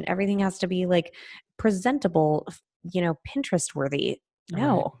fresh, and everything has to be like presentable, Pinterest worthy. Right.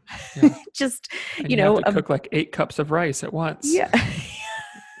 No, Yeah. just, And you you have know, to cook like 8 cups of rice at once. yeah.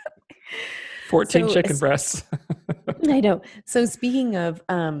 14 So chicken breasts. I know. So speaking of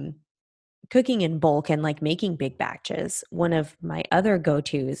cooking in bulk and like making big batches, one of my other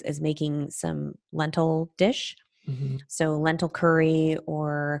go-tos is making some lentil dish. Hmm. So lentil curry,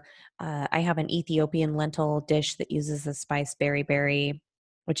 or I have an Ethiopian lentil dish that uses the spice berry,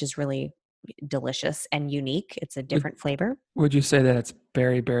 which is really delicious and unique. It's a Would different flavor. would you say that it's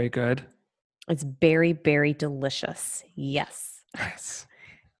very, very good? It's very delicious. Yes. Nice.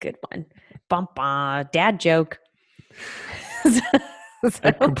 Good one. Bum, bum, dad joke. I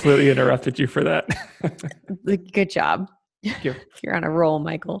So, completely interrupted you for that. good job. Thank you. You're on a roll,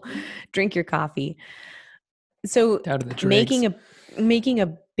 Michael. Drink your coffee. So Down to the dregs. making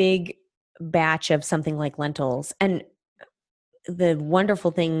a big batch of something like lentils, and the wonderful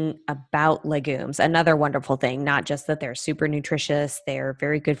thing about legumes, another wonderful thing, not just that they're super nutritious, they're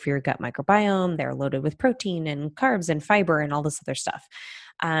very good for your gut microbiome, they're loaded with protein and carbs and fiber and all this other stuff.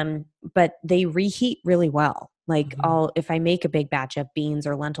 But they reheat really well. Like, Hmm. if I make a big batch of beans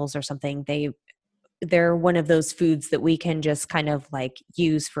or lentils or something, they're one of those foods that we can just kind of like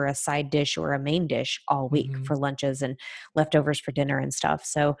use for a side dish or a main dish all week Hmm. for lunches and leftovers for dinner and stuff.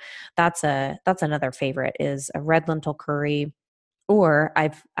 So that's another favorite, is a red lentil curry. Or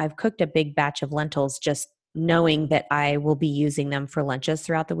I've cooked a big batch of lentils just knowing that I will be using them for lunches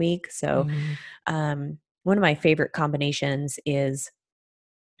throughout the week. So Hmm. one of my favorite combinations is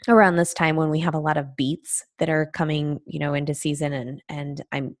around this time when we have a lot of beets that are coming, into season, and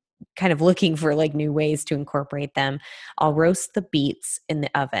I'm kind of looking for like new ways to incorporate them. I'll roast the beets in the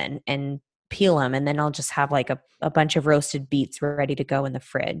oven and peel them, and then I'll just have like a bunch of roasted beets ready to go in the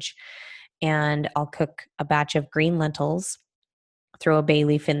fridge. And I'll cook a batch of green lentils, throw a bay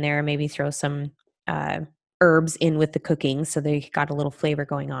leaf in there, maybe throw some uh, herbs in with the cooking so they got a little flavor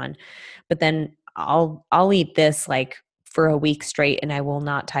going on. But then I'll eat this like for a week straight, and I will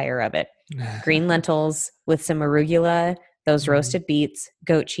not tire of it. Green lentils with some arugula, those Hmm. roasted beets,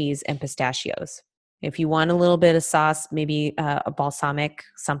 goat cheese, and pistachios. If you want a little bit of sauce, maybe a balsamic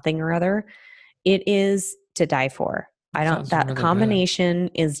something or other, it is to die for. I don't, Sounds that really good. combination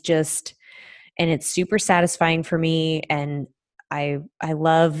is just, and it's super satisfying for me. And I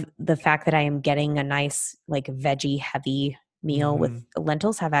love the fact that I am getting a nice like veggie heavy meal. With Hmm.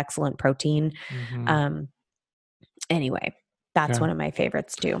 lentils have excellent protein. Hmm. Um, anyway, that's Yeah, one of my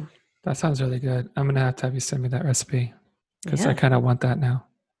favorites too. that sounds really good. I'm gonna have you send me that recipe because I Yeah. kind of want that now.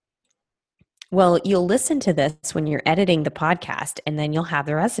 Well, you'll listen to this when you're editing the podcast, and then you'll have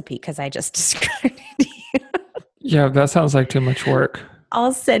the recipe because I just described it to you. Yeah, that sounds like too much work.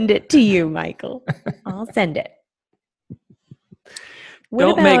 I'll send it to you, Michael. I'll send it. What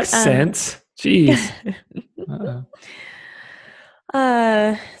Don't make about sense. Jeez.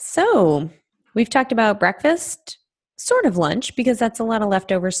 Uh-oh. so we've talked about breakfast, sort of lunch, because that's a lot of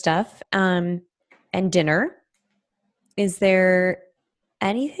leftover stuff, and dinner. Is there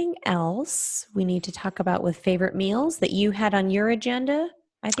anything else we need to talk about with favorite meals that you had on your agenda?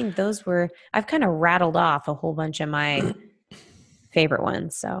 I think I've kind of rattled off a whole bunch of my favorite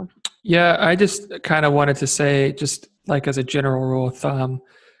ones. So, Yeah, I just kind of wanted to say, just like as a general rule of thumb,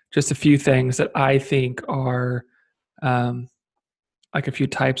 just a few things that I think are um, like a few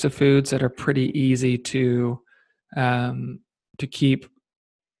types of foods that are pretty easy um, to keep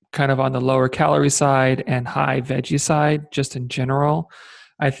kind of on the lower calorie side and high veggie side, just in general.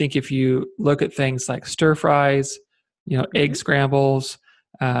 I think if you look at things like stir fries, egg mhm. scrambles,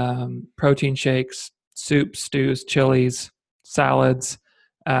 protein shakes, soups, stews, chilies, salads,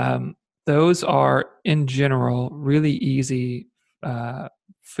 um, those are in general really easy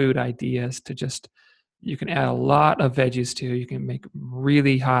food ideas to just, you can add a lot of veggies to. You can make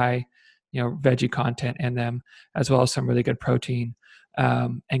really high, veggie content in them, as well as some really good protein,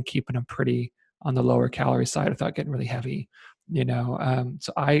 and keeping them pretty on the lower calorie side without getting really heavy.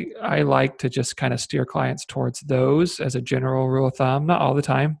 So I like to just kind of steer clients towards those as a general rule of thumb, not all the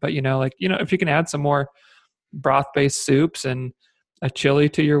time, but if you can add some more broth based soups and a chili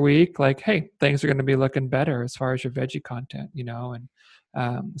to your week, like, hey, things are going to be looking better as far as your veggie content, and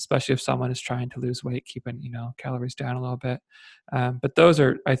especially if someone is trying to lose weight, keeping calories down a little bit. But those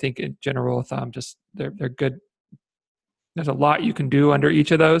are, I think, in general rule of thumb, just they're good. There's a lot you can do under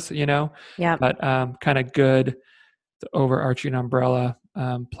each of those, Yeah. but kind of good, the overarching umbrella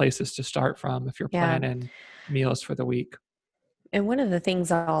places to start from if you're Yeah. planning meals for the week. And one of the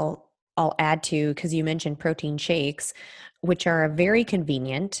things I'll add to, because you mentioned protein shakes, which are a very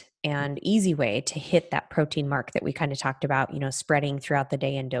convenient and easy way to hit that protein mark that we kind of talked about, spreading throughout the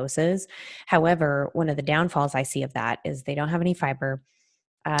day in doses. However, one of the downfalls I see of that is they don't have any fiber.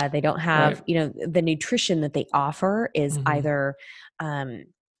 They don't Right. have, the nutrition that they offer is Mm-hmm. either an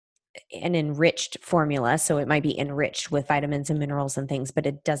enriched formula. So it might be enriched with vitamins and minerals and things, but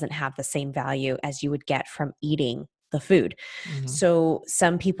it doesn't have the same value as you would get from eating the food. Mm-hmm. So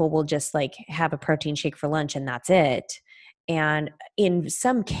some people will just like have a protein shake for lunch and that's it. And in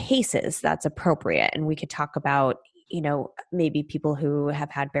some cases, that's appropriate. And we could talk about, maybe people who have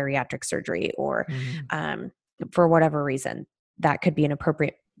had bariatric surgery or Mm-hmm. for whatever reason, that could be an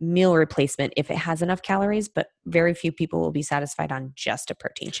appropriate meal replacement if it has enough calories, but very few people will be satisfied on just a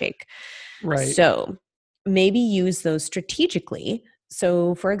protein shake. Right. So maybe use those strategically.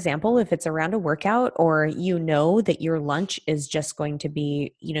 So, for example, if it's around a workout or that your lunch is just going to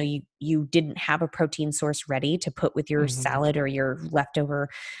be, you didn't have a protein source ready to put with your Mm-hmm. salad or your leftover,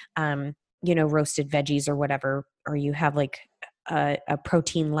 roasted veggies or whatever, or you have like a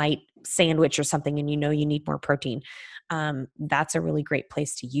protein light sandwich or something and you need more protein, that's a really great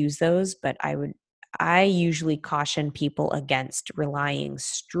place to use those. But I usually caution people against relying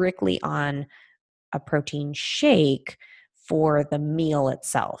strictly on a protein shake for the meal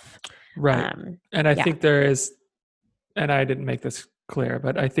itself. Right. And I Yeah. think there is, and I didn't make this clear,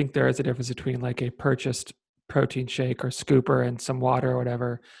 but I think there is a difference between like a purchased protein shake or scooper and some water or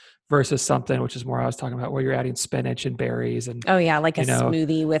whatever versus something which is more I was talking about where you're adding spinach and berries and Oh yeah, like a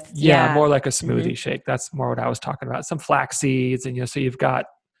smoothie with more like a smoothie Mm-hmm. shake. That's more what I was talking about. Some flax seeds and so you've got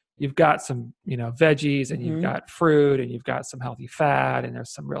some veggies and you've Mm-hmm. got fruit and you've got some healthy fat and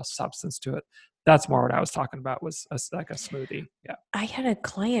there's some real substance to it. That's more what I was talking about was like a smoothie. Yeah. I had a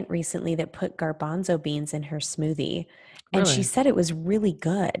client recently that put garbanzo beans in her smoothie and she Really? said it was really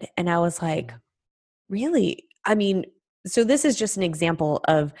good. And I was like, really? I mean, so this is just an example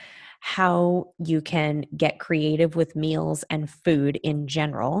of how you can get creative with meals and food in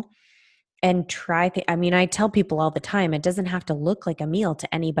general and I mean, I tell people all the time, it doesn't have to look like a meal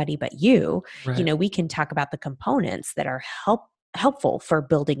to anybody but you. Right. We can talk about the components that are helpful for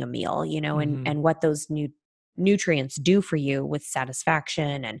building a meal, Mm-hmm. and what those nutrients do for you with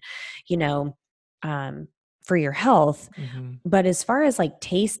satisfaction and, you know, for your health. Mm-hmm. But as far as like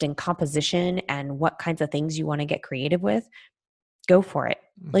taste and composition and what kinds of things you want to get creative with, go for it.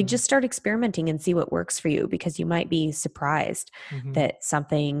 Like Mm-hmm. just start experimenting and see what works for you because you might be surprised Mm-hmm. that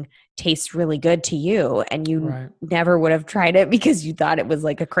something tastes really good to you and you Right. never would have tried it because you thought it was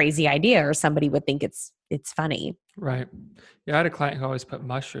like a crazy idea or somebody would think it's funny. Right. Yeah, I had a client who always put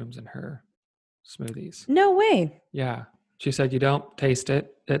mushrooms in her smoothies. No way. Yeah. She said you don't taste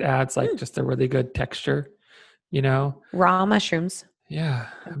it. It adds like Hmm. just a really good texture. Raw mushrooms. Yeah.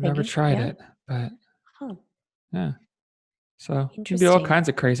 I'm I've never thinking. tried Yeah. it, but Huh. yeah. So you can do all Interesting. kinds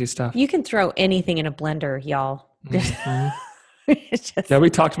of crazy stuff. You can throw anything in a blender, y'all. Mm-hmm. It's just, Yeah, we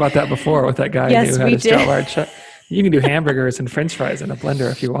talked about that before with that guy yes, who had we his did. jaw large shut. You can do hamburgers and French fries in a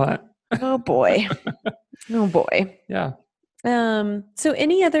blender if you want. Oh boy. Oh boy. Yeah. So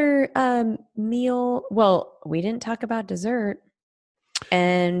any other meal? Well, we didn't talk about dessert,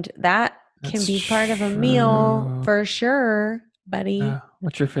 and that can That's be part of a meal true. for sure, buddy. Yeah.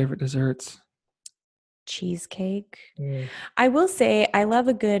 What's your favorite desserts? Cheesecake. I will say I love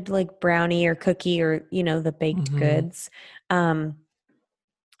a good like brownie or cookie or the baked Mhm. goods.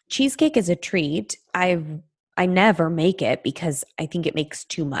 Cheesecake is a treat. I never make it because I think it makes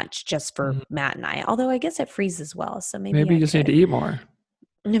too much just for Mhm. Matt and I. Although I guess it freezes well, so maybe Maybe I you just need to could. eat more.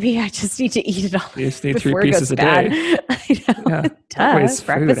 Maybe I just need to eat it all You just need 3 before it pieces goes a bad. day. I know. Yeah. Don't Duh. waste food,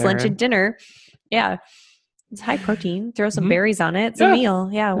 Breakfast, lunch, Aaron. and dinner. Yeah. It's high protein. Throw some Mhm. berries on it. It's a Yeah. meal.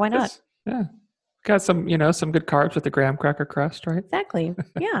 Yeah, why It not? is. Yeah. Got some good carbs with the graham cracker crust, right? Exactly.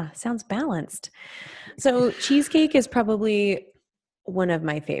 Yeah, sounds balanced. So cheesecake is probably one of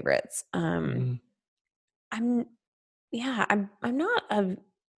my favorites. Mhm. I'm I'm not a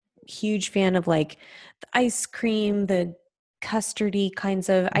huge fan of like the ice cream, the custardy kinds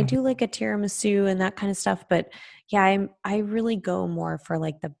of. I Mhm. do like a tiramisu and that kind of stuff, but yeah, I really go more for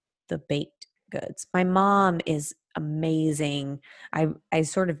like the baked goods. My mom is amazing. I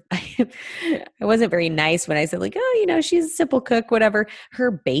sort of I wasn't very nice when I said like, oh, she's a simple cook, whatever. Her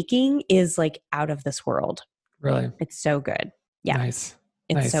baking is like out of this world. Really? It's so good. Yeah. Nice.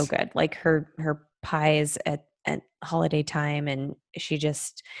 It's so Nice. good. Like her pies at holiday time and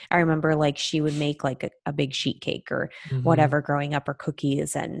I remember like she would make like a big sheet cake or Mhm. whatever growing up or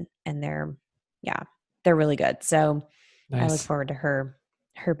cookies and they're really good. So I look Nice. forward to her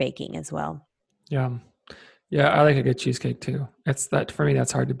baking as well. Yeah. Yeah, I like a good cheesecake too. It's that for me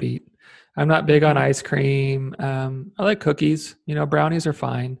that's hard to beat. I'm not big on Mhm. ice cream. I like cookies. Brownies are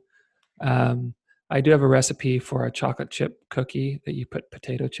fine. Um, I do have a recipe for a chocolate chip cookie that you put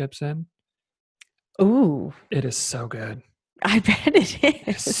potato chips in. Ooh, It is so good. I bet it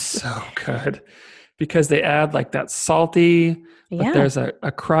It's is. so good because they add like that salty, but Yeah, there's a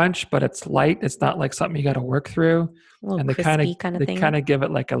crunch, but it's light. It's not like something you got to work through. a little And they kind of crispy kind of they thing. kind of give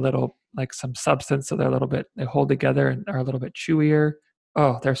it like a little like some substance, so they're a little bit they hold together and are a little bit chewier.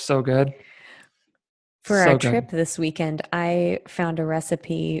 Oh, they're so good, For our so good. trip this weekend, I found a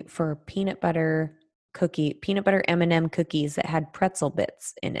recipe for peanut butter M&M cookies that had pretzel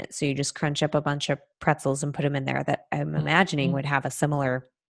bits in it. So you just crunch up a bunch of pretzels and put them in there that I'm imagining Mm-hmm. would have a similar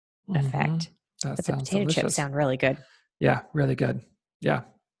Mm-hmm. effect. That But the sounds potato chips delicious. sound really good. Yeah, really good. Yeah,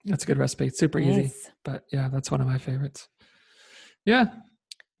 that's a good recipe. It's super easy, Nice. but yeah, that's one of my favorites. Yeah.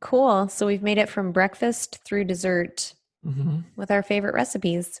 Cool. So we've made it from breakfast through dessert Hmm. with our favorite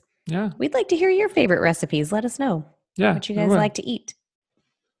recipes. Yeah. We'd like to hear your favorite recipes. Let us know Yeah. what you We guys would. like to eat.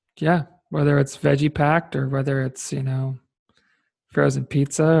 Yeah. Whether it's veggie packed or whether it's, frozen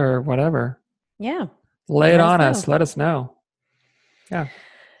pizza or whatever. Yeah, Lay it let us on know. us. Let us know. Yeah,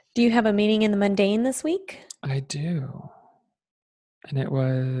 Do you have a meeting in the mundane this week? I do. And it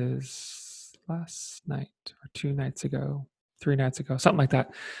was last night or 2 nights ago, 3 nights ago, something like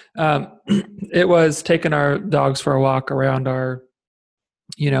that. It was taking our dogs for a walk around our,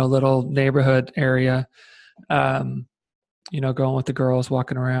 little neighborhood area. Um, going with the girls,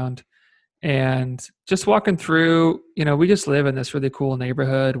 walking around and just walking through. We just live in this really cool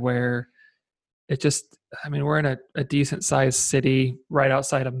neighborhood where it just, I mean, we're in a decent sized city right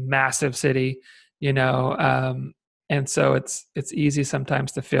outside a massive city, you know, and so it's easy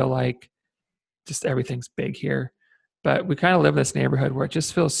sometimes to feel like just everything's big here. But we kind of live in this neighborhood where it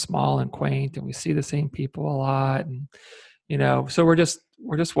just feels small and quaint, and we see the same people a lot, and so we're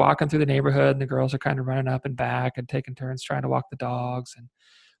just walking through the neighborhood, and the girls are kind of running up and back and taking turns trying to walk the dogs, and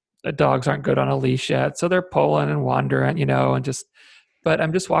the dogs aren't good on a leash yet, so they're pulling and wandering, and just. But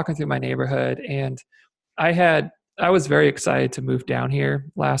I'm just walking through my neighborhood, and I was very excited to move down here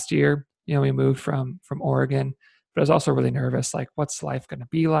last year. We moved from Oregon, but I was also really nervous. Like, what's life going to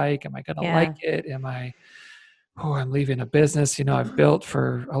be like? Am I going to like Yeah. it? I'm leaving a business, I've built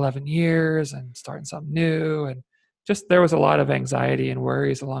for 11 years and starting something new. And just, there was a lot of anxiety and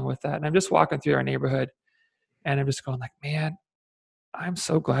worries along with that. And I'm just walking through our neighborhood and I'm just going like, man, I'm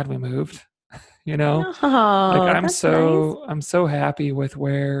so glad we moved, you know, like Oh, that's nice. I'm so happy with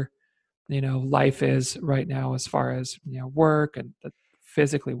where life is right now as far as work and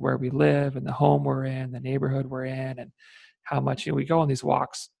physically where we live and the home we're in, the neighborhood we're in, and how much we go on these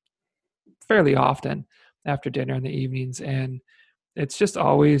walks fairly often after dinner in the evenings, and it's just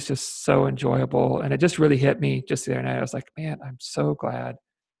always just so enjoyable. And it just really hit me just the other night. I was like, man, I'm so glad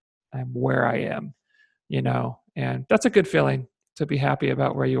I'm where I am, and that's a good feeling to be happy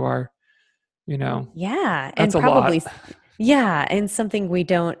about where you are. you know Yeah, that's and a probably lot. yeah, and something we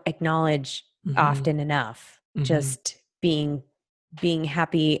don't acknowledge Hmm. often enough. Hmm. Just being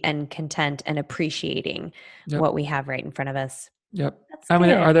happy and content and appreciating Yep. what we have right in front of us. Yep. That's I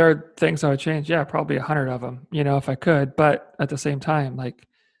mean, are good. there things I would change? Yeah, probably 100 of them, if I could. But at the same time, like,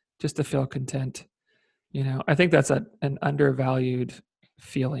 just to feel content, I think that's an undervalued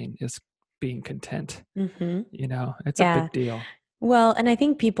feeling, is being content. Mhm. It's a Yeah. big deal. Well, and I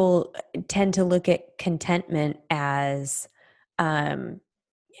think people tend to look at contentment as um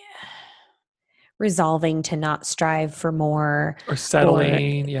resolving to not strive for more Or or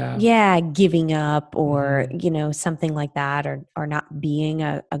settling. Yeah. yeah, giving up or Hmm. something like that or not being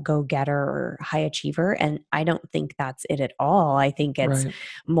a go-getter or high achiever, and I don't think that's it at all. I think it's Right.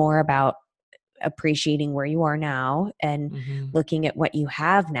 more about appreciating where you are now and Hmm. looking at what you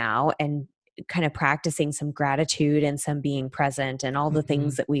have now and kind of practicing some gratitude and some being present and all the Hmm.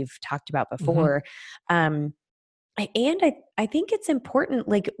 things that we've talked about Hmm. before. um I think it's important.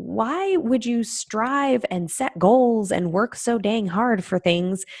 Like, why would you strive and set goals and work so dang hard for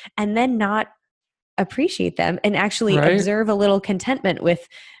things and then not appreciate them and actually Right. observe a little contentment with,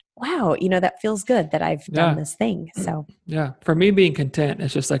 wow, that feels good that I've done Yeah. this thing. So, Yeah. For me, being content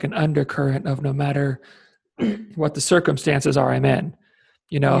is just like an undercurrent of no matter what the circumstances are I'm in.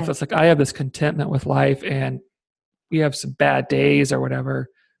 If yeah, it's like I have this contentment with life and we have some bad days or whatever,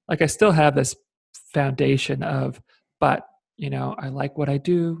 like I still have this foundation of, but I like what I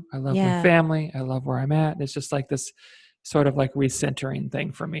do. I love my yeah, family. I love where I'm at. It's just like this sort of like recentering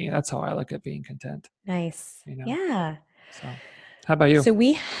thing for me. That's how I look at being content, nice. you know? Yeah. So how about you? So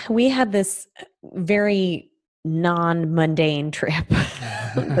we had this very non-mundane trip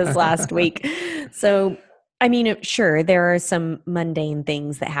this last week. So I mean, sure, there are some mundane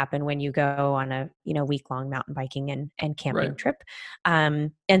things that happen when you go on a, week-long mountain biking and camping Right. trip.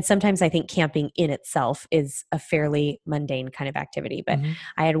 And sometimes I think camping in itself is a fairly mundane kind of activity. But Mm-hmm.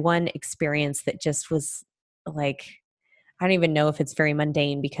 I had one experience that just was like, I don't even know if it's very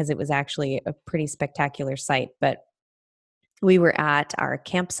mundane because it was actually a pretty spectacular sight. But we were at our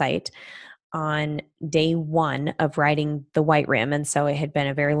campsite on day one of riding the White Rim. And so it had been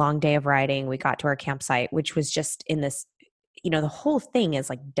a very long day of riding. We got to our campsite, which was just in this, the whole thing is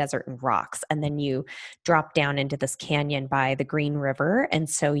like desert and rocks. And then you drop down into this canyon by the Green River. And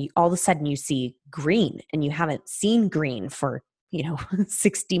so all of a sudden you see green and you haven't seen green for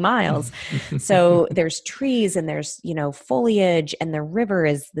 60 miles. So there's trees and there's, foliage, and the river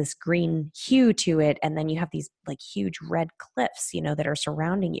is this green hue to it. And then you have these like huge red cliffs, that are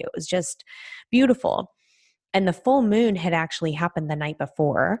surrounding you. It was just beautiful. And the full moon had actually happened the night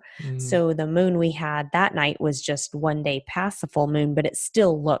before. Mm-hmm. So the moon we had that night was just one day past the full moon, but it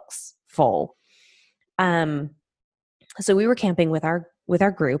still looks full. So we were camping with our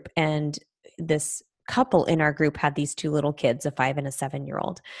group, and this couple in our group had these two little kids, a 5 and a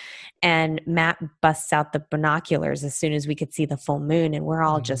 7-year-old. And Matt busts out the binoculars as soon as we could see the full moon, and we're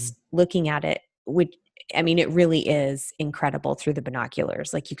all just looking at it, which, I mean, it really is incredible through the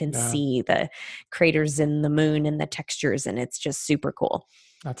binoculars. Like you can see the craters in the moon and the textures, and it's just super cool.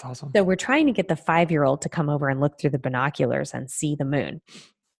 That's awesome. So we're trying to get the 5-year-old to come over and look through the binoculars and see the moon.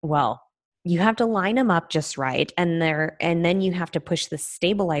 Well, you have to line them up just right. And then you have to push the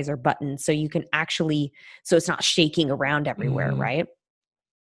stabilizer button so you can so it's not shaking around everywhere. Mm-hmm. Right.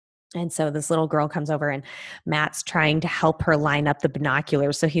 And so this little girl comes over, and Matt's trying to help her line up the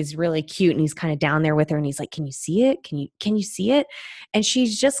binoculars. So he's really cute, and he's kind of down there with her, and he's like, "Can you see it? Can you see it?" And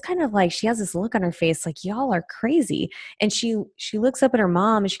she's just kind of like, she has this look on her face like, y'all are crazy. And she looks up at her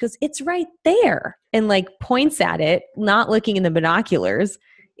mom and she goes, "It's right there." And like points at it, not looking in the binoculars.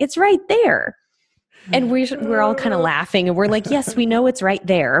 It's right there. And we're all kind of laughing, and we're like, yes, we know it's right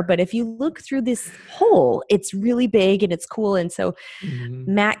there. But if you look through this hole, it's really big and it's cool. And so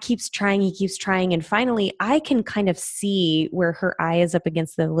Matt keeps trying, he keeps trying. And finally, I can kind of see where her eye is up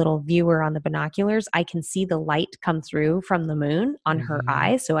against the little viewer on the binoculars. I can see the light come through from the moon on her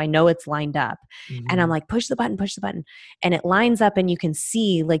eye. So I know it's lined up. And I'm like, push the button. And it lines up, and you can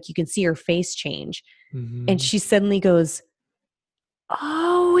see her face change. And she suddenly goes,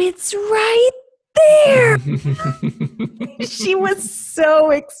 "Oh, it's right there." She was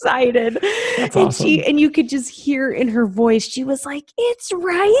so excited. That's awesome. And you could just hear in her voice, she was like, "It's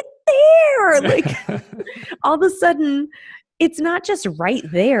right there." Like all of a sudden, it's not just right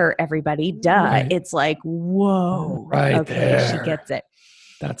there, everybody. Duh. Right. It's like, whoa. Right. Okay, there. She gets it.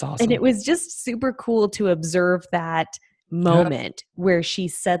 That's awesome. And it was just super cool to observe that moment where she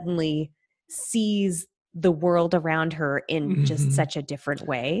suddenly sees the world around her in just such a different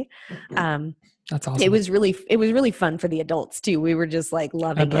way. That's awesome. It was really fun for the adults too. We were just like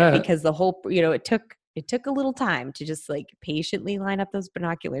loving it because the whole, it took a little time to just like patiently line up those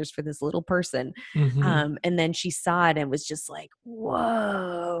binoculars for this little person. And then she saw it and was just like,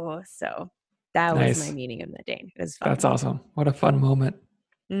 whoa. So that was my meaning of the day. It was fun. That's awesome. What a fun moment.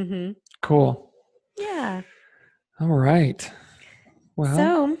 Cool. Yeah. All right. Well,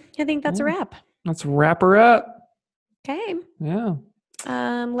 so I think that's a wrap. Let's wrap her up. Okay. Yeah.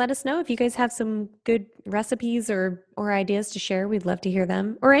 Let us know if you guys have some good recipes or ideas to share. We'd love to hear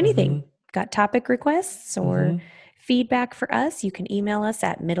them, or anything. Got topic requests or feedback for us, you can email us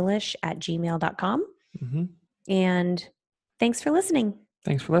at middleish@gmail.com. And thanks for listening.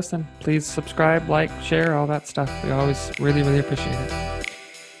 Thanks for listening. Please subscribe, like, share, all that stuff. We always really, really appreciate it.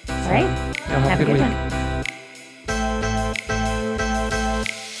 All right. Have a good week. One.